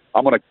them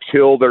I'm gonna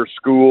kill their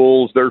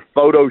schools. They're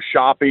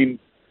photoshopping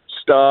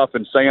stuff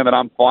and saying that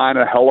I'm flying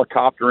a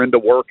helicopter into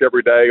work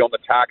every day on the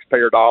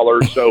taxpayer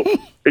dollars. So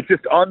it's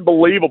just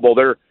unbelievable.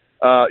 They're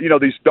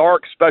these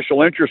dark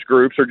special interest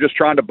groups are just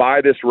trying to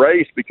buy this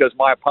race because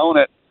my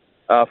opponent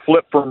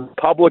flipped from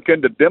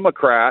Republican to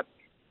Democrat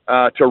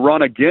to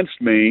run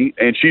against me,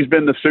 and she's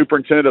been the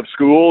superintendent of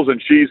schools,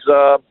 and she's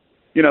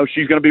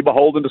she's going to be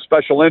beholden to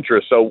special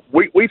interests. So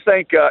we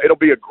think it'll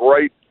be a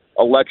great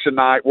election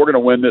night. We're going to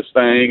win this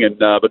thing, and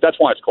but that's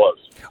why it's close.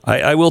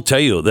 I will tell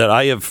you that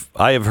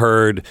I have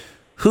heard,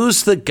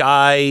 who's the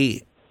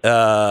guy?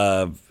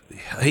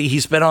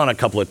 He's been on a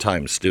couple of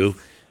times, Stu.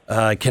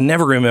 I can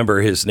never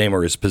remember his name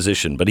or his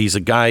position, but he's a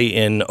guy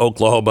in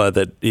Oklahoma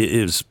that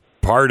is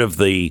part of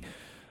the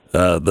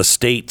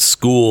state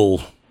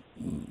school,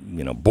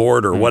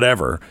 board or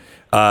whatever,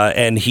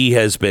 and he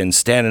has been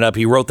standing up.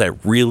 He wrote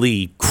that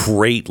really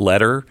great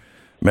letter.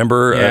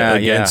 Remember,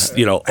 against,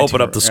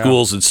 open up the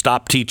schools and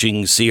stop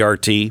teaching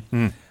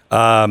CRT.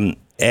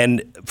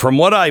 And from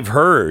what I've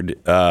heard,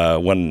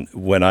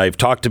 when I've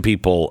talked to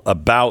people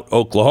about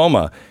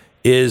Oklahoma,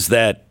 is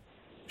that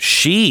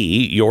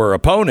your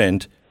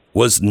opponent,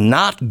 was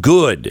not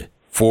good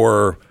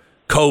for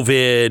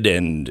COVID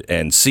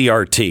and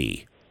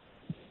CRT.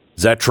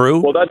 Is that true?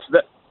 Well, that's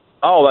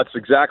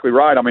exactly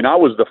right. I mean, I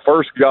was the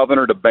first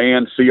governor to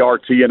ban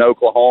CRT in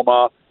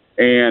Oklahoma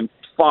and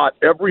fought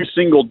every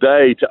single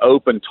day to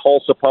open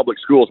Tulsa Public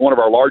Schools, one of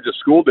our largest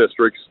school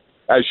districts,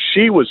 as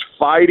she was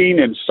fighting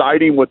and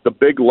siding with the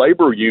big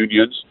labor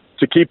unions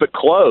to keep it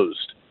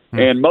closed.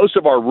 And most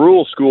of our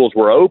rural schools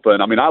were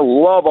open. I mean, I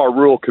love our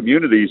rural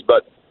communities,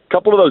 but a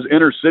couple of those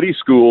inner city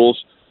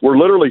schools were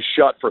literally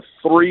shut for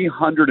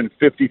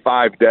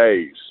 355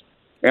 days.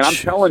 And I'm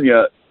telling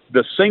you,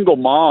 the single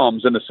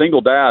moms and the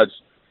single dads,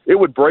 it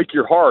would break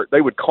your heart.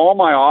 They would call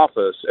my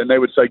office and they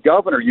would say,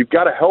 Governor, you've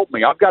got to help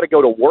me. I've got to go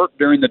to work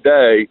during the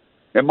day,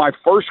 and my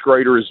first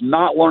grader is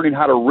not learning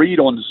how to read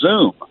on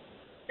Zoom.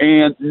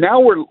 And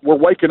now we're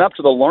waking up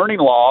to the learning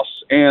loss,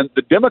 and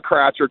the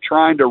Democrats are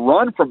trying to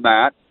run from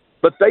that,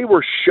 but they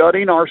were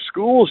shutting our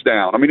schools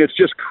down. I mean, it's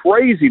just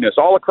craziness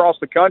all across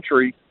the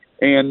country,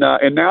 and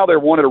now they're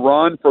wanting to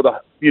run for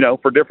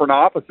for different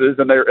offices,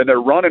 and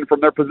they're running from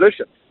their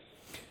positions.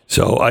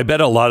 So I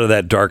bet a lot of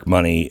that dark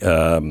money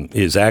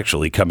is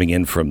actually coming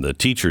in from the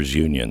teachers'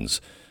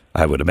 unions,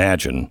 I would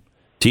imagine.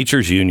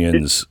 Teachers'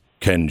 unions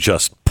can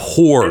just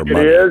pour money.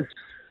 It is.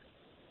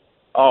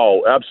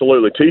 Oh,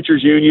 absolutely.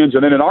 Teachers' unions.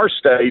 And then in our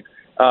state,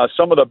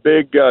 some of the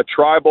big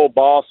tribal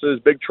bosses,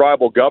 big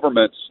tribal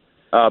governments,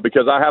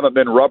 because I haven't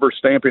been rubber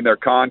stamping their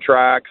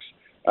contracts,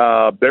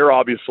 they're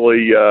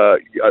obviously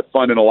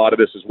funding a lot of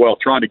this as well,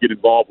 trying to get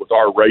involved with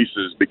our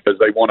races because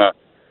they want to.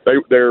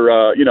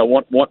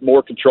 Want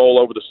more control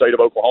over the state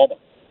of Oklahoma.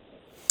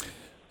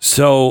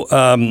 So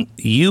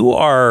you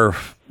are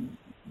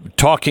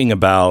talking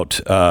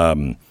about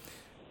not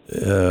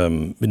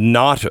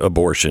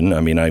abortion. I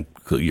mean,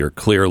 you're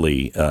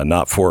clearly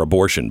not for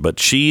abortion, but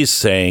she's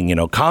saying,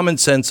 common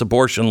sense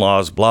abortion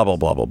laws, blah, blah,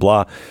 blah, blah,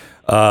 blah.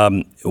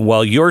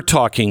 While you're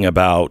talking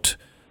about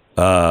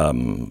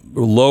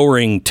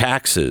lowering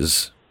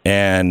taxes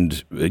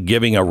and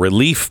giving a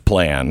relief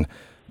plan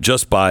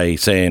just by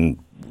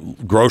saying,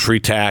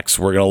 grocery tax,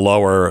 we're going to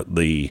lower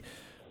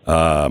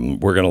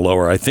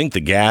I think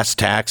the gas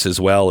tax as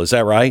well. Is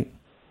that right?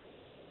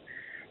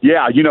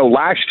 Yeah.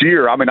 Last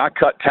year, I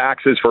cut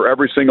taxes for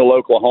every single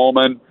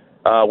Oklahoman.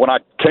 When I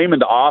came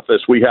into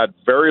office, we had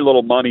very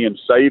little money in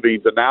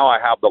savings, and now I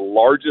have the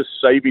largest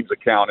savings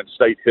account in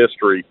state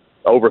history,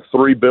 over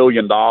 $3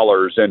 billion.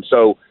 And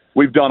so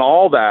we've done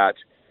all that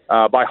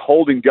by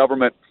holding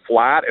government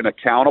flat and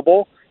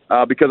accountable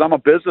because I'm a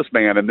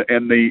businessman,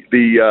 and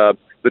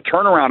the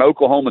turnaround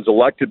Oklahomans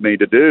elected me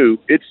to do,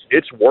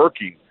 it's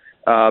working.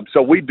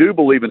 So we do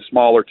believe in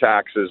smaller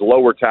taxes,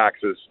 lower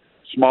taxes,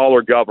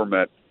 smaller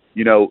government,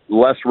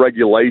 less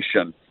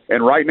regulation.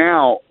 And right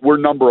now we're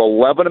number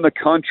 11 in the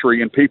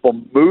country in people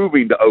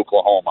moving to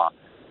Oklahoma,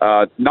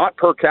 not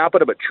per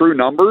capita, but true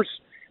numbers.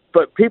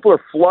 But people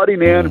are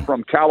flooding in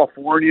from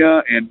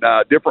California and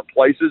different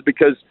places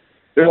because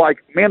they're like,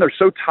 man, they're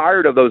so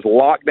tired of those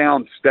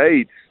lockdown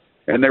states.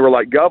 And they were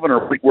like,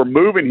 Governor, we're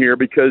moving here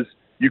because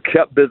you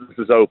kept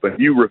businesses open.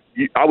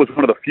 I was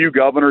one of the few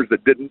governors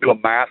that didn't do a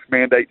mask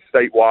mandate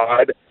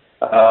statewide.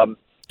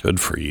 Good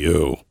for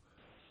you.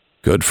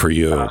 Good for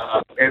you.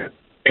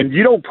 And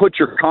you don't put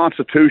your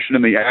Constitution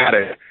in the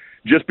attic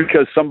just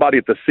because somebody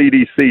at the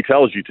CDC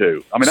tells you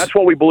to. That's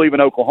what we believe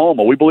in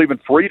Oklahoma. We believe in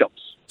freedoms.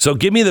 So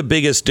give me the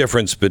biggest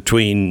difference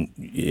between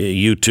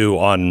you two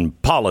on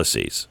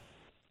policies.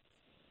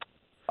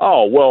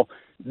 Oh, well,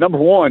 number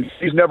one,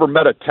 she's never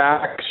met a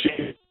tax.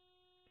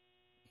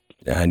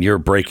 And you're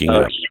breaking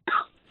up.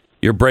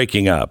 You're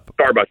breaking up.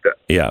 Sorry about that.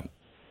 Yeah. Can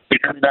you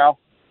hear me now?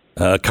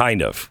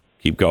 Kind of.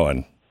 Keep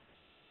going.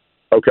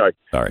 Okay.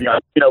 All right. Yeah.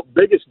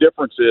 Biggest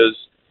difference is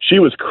she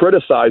was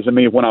criticizing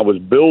me when I was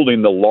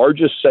building the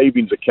largest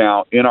savings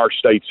account in our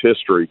state's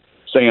history,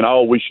 saying,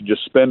 oh, we should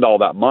just spend all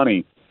that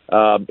money.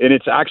 And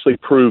it's actually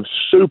proved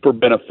super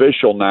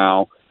beneficial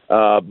now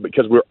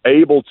because we're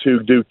able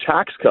to do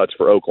tax cuts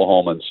for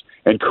Oklahomans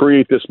and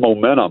create this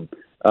momentum.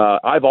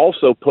 I've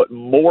also put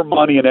more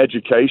money in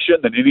education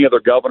than any other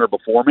governor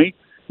before me.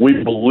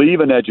 We believe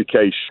in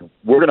education.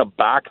 We're going to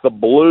back the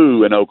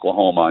blue in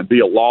Oklahoma and be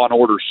a law and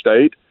order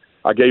state.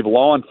 I gave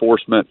law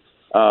enforcement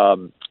a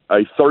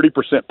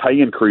 30% pay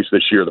increase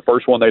this year, the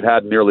first one they'd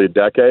had in nearly a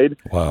decade.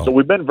 Wow. So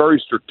we've been very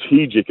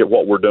strategic at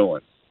what we're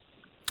doing.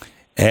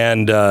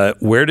 And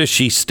where does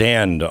she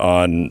stand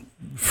on,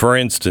 for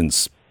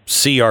instance,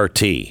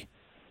 CRT?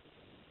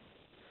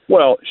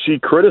 Well, she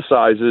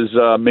criticizes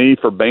me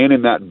for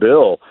banning that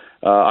bill.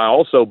 I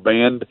also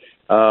banned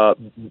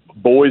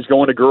boys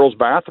going to girls'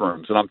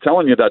 bathrooms. And I'm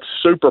telling you, that's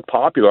super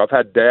popular. I've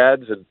had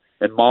dads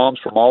and moms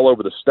from all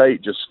over the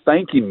state just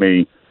thanking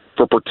me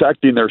for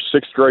protecting their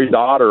 6th grade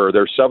daughter or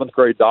their 7th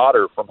grade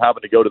daughter from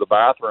having to go to the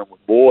bathroom with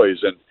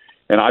boys.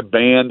 And I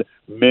banned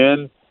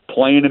men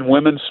playing in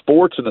women's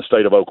sports in the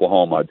state of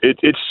Oklahoma.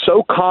 It's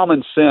so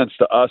common sense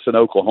to us in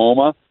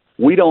Oklahoma.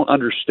 We don't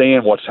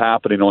understand what's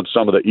happening on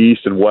some of the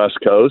East and West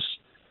Coasts.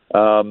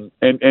 And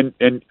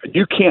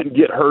you can't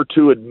get her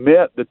to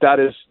admit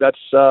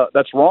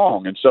that's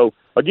wrong. And so,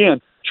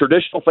 again,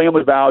 traditional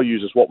family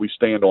values is what we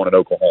stand on in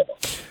Oklahoma.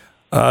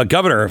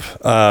 Governor,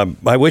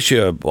 I wish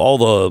you all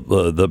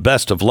the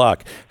best of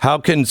luck. How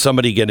can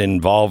somebody get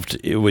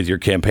involved with your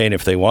campaign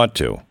if they want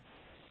to?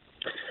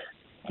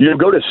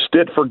 Go to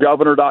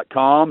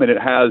stitforgovernor.com, and it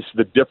has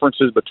the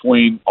differences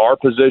between our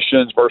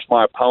positions versus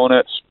my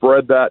opponent.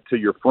 Spread that to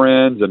your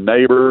friends and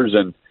neighbors,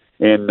 and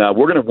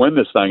we're going to win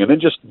this thing. And then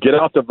just get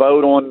out to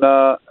vote on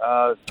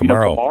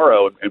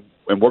tomorrow, and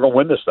we're going to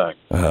win this thing.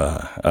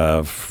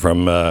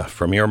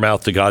 From your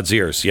mouth to God's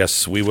ears.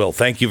 Yes, we will.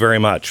 Thank you very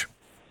much.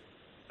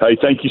 Hey,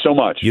 thank you so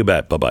much. You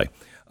bet. Bye-bye.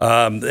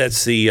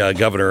 That's the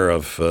governor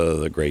of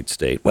the great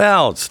state.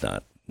 Well, it's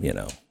not,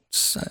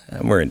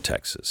 we're in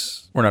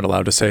Texas. We're not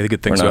allowed to say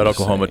good things about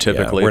Oklahoma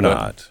typically.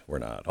 Yeah, we're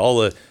not.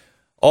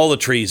 All the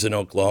trees in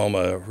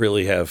Oklahoma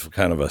really have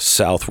kind of a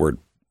southward.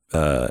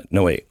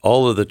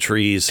 All of the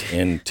trees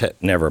in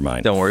never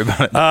mind. Don't worry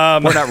about it.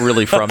 We're not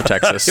really from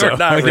Texas, so we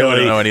don't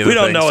know any of we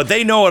don't things. know it.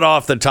 They know it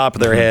off the top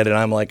of their head, and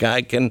I'm like,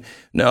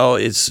 no,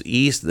 it's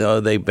east. No,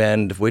 they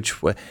bend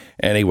which way?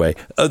 Anyway,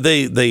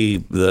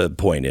 the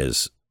point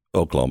is,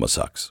 Oklahoma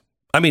sucks.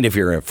 I mean, if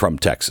you're from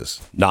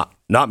Texas, not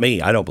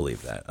me. I don't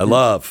believe that. I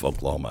love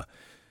Oklahoma.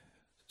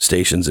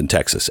 Stations in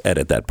Texas,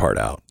 edit that part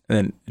out. And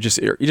then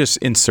you just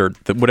insert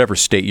whatever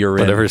state you're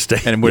in, whatever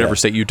state, and whatever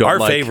state you don't Our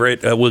like.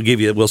 favorite,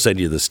 we'll send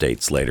you the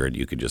states later, and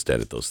you can just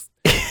edit those.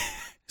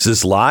 Is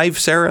this live,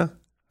 Sarah?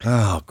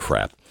 Oh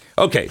crap.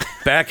 Okay,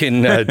 back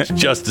in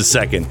just a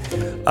second.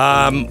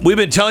 We've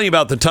been telling you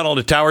about the Tunnel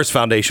to Towers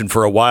Foundation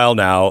for a while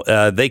now.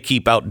 They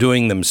keep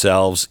outdoing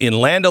themselves. In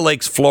Land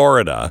O'Lakes,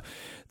 Florida,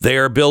 they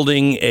are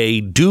building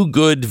a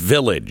do-good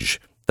village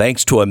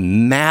thanks to a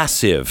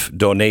massive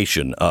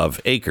donation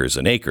of acres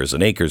and acres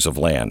and acres of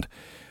land.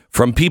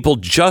 From people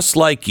just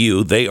like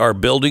you, they are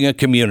building a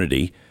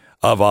community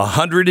of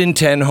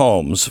 110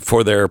 homes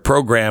for their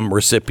program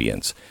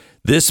recipients.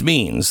 This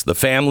means the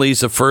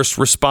families of first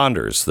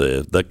responders,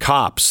 the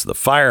cops, the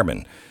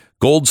firemen,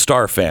 Gold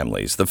Star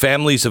families, the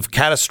families of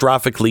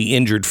catastrophically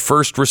injured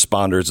first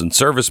responders and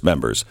service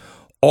members.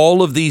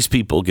 All of these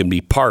people can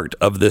be part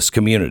of this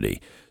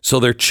community. So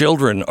their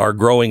children are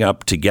growing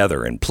up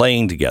together and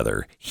playing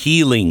together,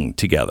 healing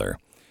together.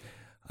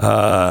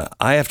 I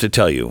have to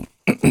tell you,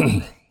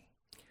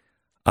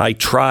 I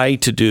try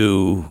to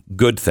do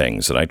good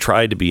things and I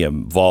try to be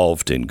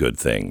involved in good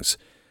things.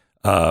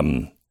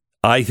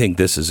 I think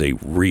this is a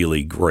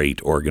really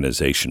great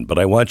organization, but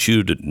I want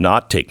you to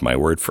not take my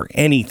word for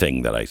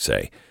anything that I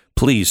say.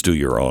 Please do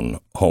your own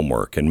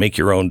homework and make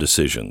your own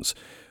decisions.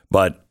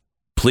 But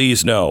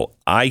please know,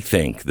 I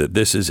think that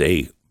this is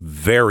a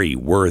very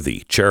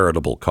worthy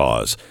charitable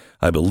cause.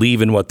 I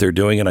believe in what they're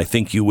doing, and I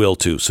think you will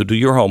too. So do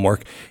your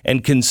homework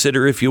and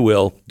consider, if you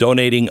will,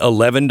 donating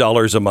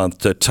 $11 a month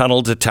to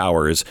Tunnel to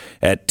Towers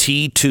at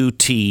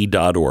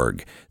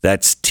T2T.org.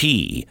 That's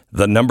T,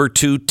 the number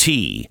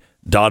 2T.org.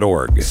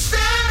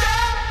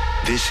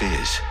 This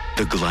is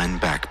the Glenn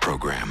Beck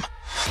Program.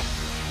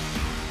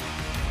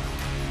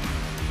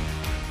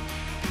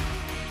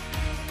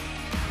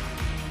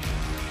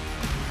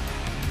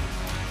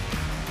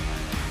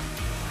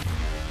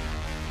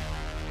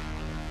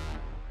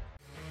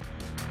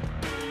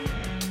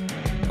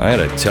 I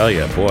gotta tell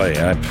you, boy,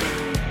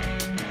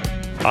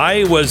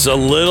 I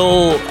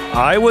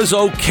was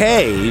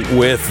okay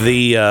with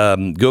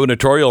the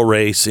gubernatorial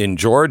race in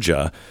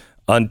Georgia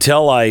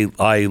until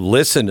I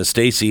listened to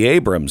Stacey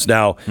Abrams.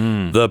 Now,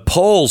 the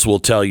polls will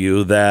tell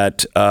you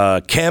that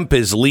Kemp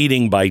is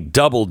leading by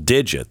double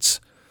digits,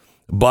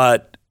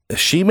 but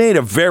she made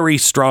a very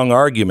strong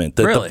argument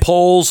that the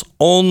polls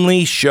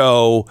only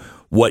show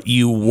what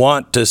you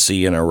want to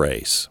see in a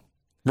race.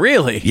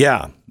 Really?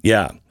 Yeah.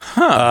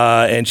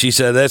 Huh. And she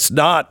said it's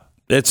not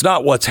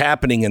what's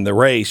happening in the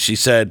race. She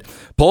said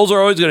polls are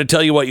always going to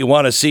tell you what you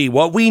want to see.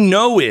 What we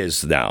know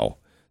is now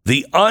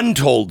the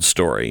untold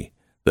story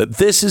that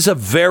this is a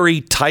very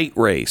tight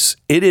race.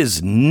 It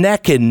is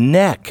neck and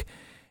neck.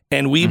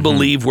 And we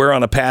believe we're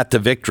on a path to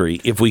victory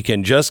if we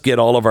can just get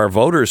all of our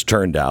voters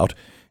turned out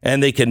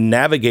and they can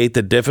navigate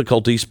the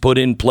difficulties put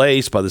in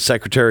place by the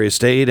Secretary of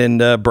State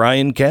and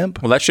Brian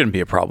Kemp. Well, that shouldn't be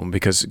a problem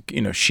because,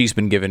 she's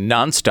been given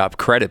nonstop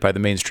credit by the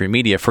mainstream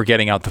media for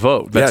getting out the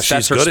vote. That's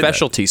her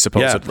specialty,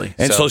 supposedly. Yeah.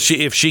 And so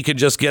if she could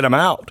just get them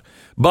out.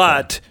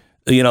 But,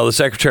 the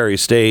Secretary of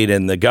State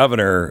and the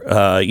governor,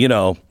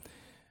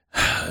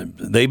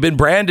 they've been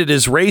branded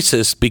as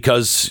racist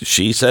because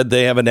she said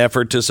they have an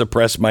effort to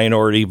suppress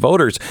minority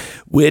voters,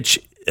 which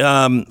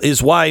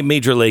is why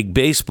Major League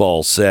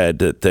Baseball said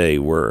that they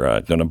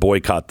were going to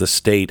boycott the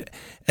state.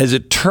 As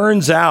it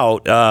turns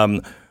out,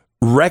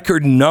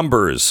 record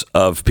numbers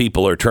of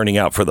people are turning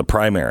out for the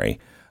primary,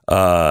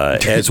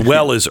 as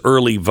well as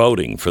early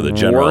voting for the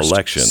general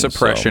election.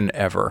 Suppression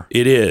ever.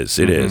 It is.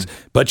 It is.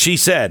 But she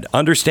said,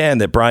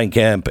 understand that Brian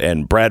Kemp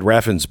and Brad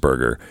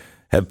Raffensperger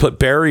have put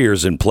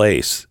barriers in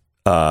place.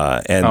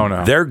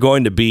 They're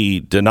going to be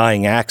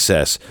denying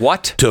access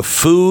to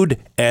food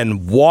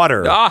and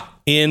water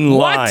in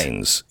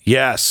lines.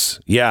 Yes.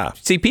 Yeah.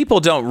 See, people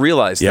don't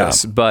realize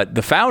this, but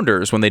the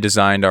founders, when they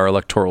designed our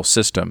electoral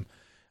system,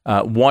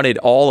 wanted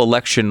all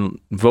election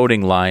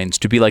voting lines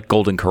to be like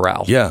Golden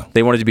Corral. Yeah.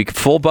 They wanted to be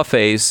full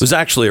buffets. It was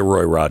actually a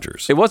Roy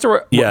Rogers. It was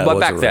but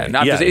back then,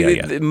 not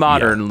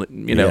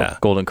modern,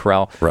 Golden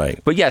Corral.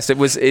 Right. But yes, it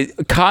was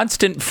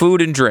constant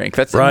food and drink.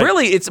 That's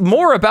really, it's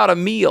more about a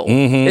meal.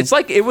 It's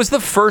like it was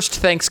the first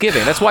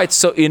Thanksgiving. That's why it's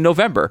so in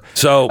November.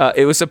 So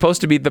it was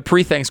supposed to be the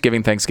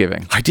pre-Thanksgiving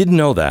Thanksgiving. I didn't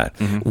know that.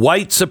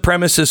 White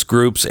supremacist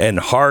groups and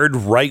hard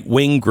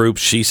right-wing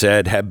groups, she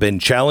said, have been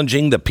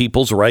challenging the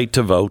people's right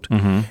to vote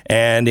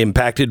and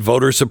impacted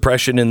voter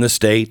suppression in the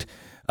state.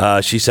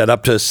 She said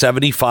up to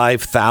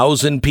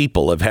 75,000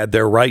 people have had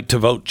their right to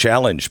vote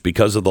challenged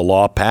because of the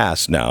law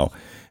passed now.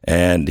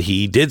 And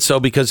he did so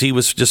because he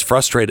was just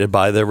frustrated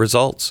by the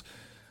results.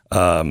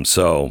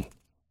 So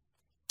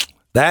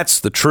that's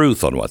the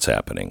truth on what's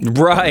happening.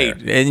 Right.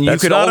 And you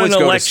could always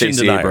go to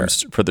Stacey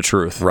Abrams for the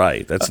truth.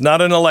 Right. That's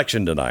not an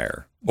election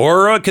denier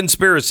or a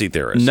conspiracy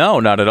theorist. No,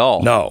 not at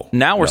all. No.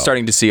 Now we're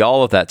starting to see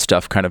all of that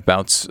stuff kind of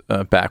bounce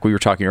back. We were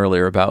talking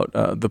earlier about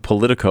the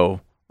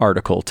Politico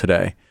article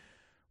today,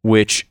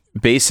 which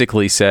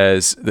basically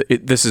says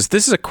this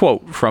is a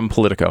quote from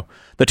Politico.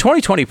 The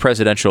 2020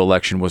 presidential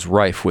election was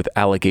rife with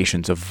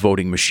allegations of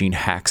voting machine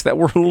hacks that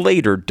were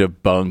later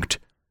debunked.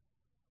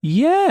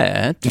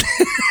 Yet,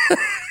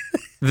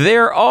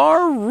 there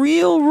are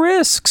real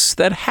risks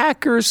that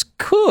hackers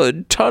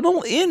could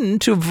tunnel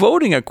into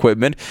voting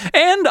equipment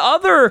and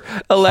other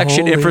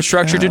election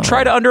infrastructure to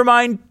try to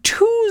undermine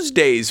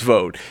Tuesday's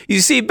vote. You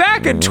see,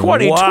 back in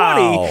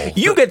 2020,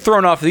 you get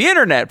thrown off the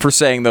internet for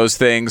saying those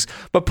things,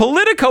 but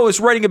Politico is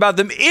writing about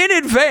them in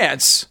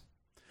advance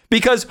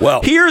because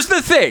here's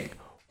the thing.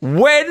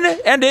 When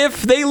and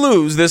if they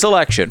lose this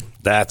election,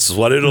 that's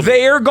what it'll be.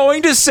 They are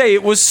going to say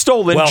it was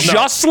stolen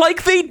just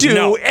like they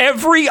do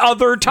every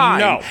other time.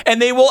 No.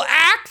 And they will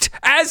act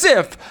as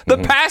if the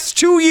past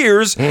 2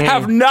 years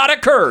have not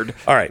occurred.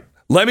 All right.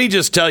 Let me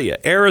just tell you,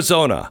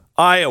 Arizona,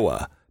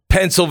 Iowa,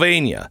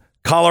 Pennsylvania,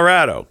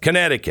 Colorado,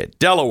 Connecticut,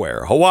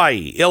 Delaware,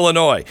 Hawaii,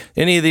 Illinois.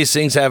 Any of these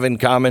things have in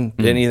common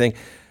anything?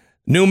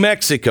 New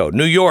Mexico,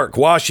 New York,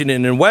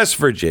 Washington, and West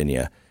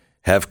Virginia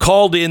have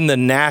called in the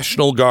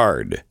National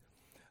Guard.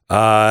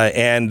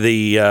 And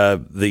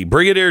the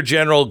Brigadier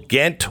General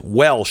Gent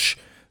Welsh,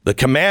 the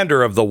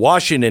commander of the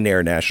Washington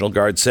Air National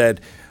Guard,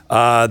 said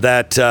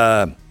that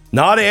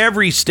not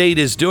every state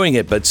is doing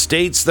it, but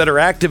states that are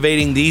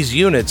activating these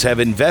units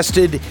have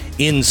invested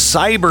in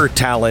cyber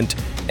talent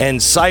and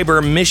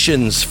cyber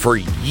missions for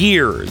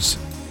years.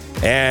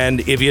 And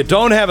if you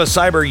don't have a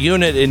cyber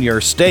unit in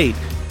your state,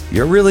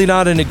 you're really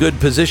not in a good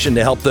position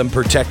to help them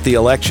protect the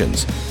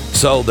elections.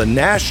 So the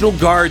National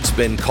Guard's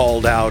been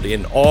called out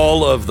in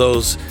all of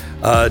those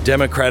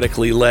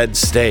democratically led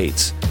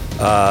states.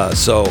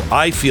 So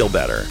I feel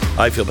better.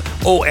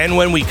 Oh, and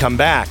when we come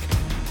back,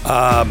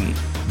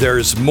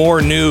 there's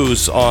more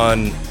news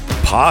on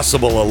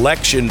possible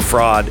election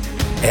fraud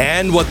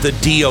and what the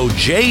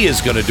DOJ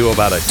is going to do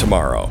about it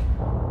tomorrow.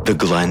 The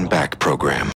Glenn Beck Program.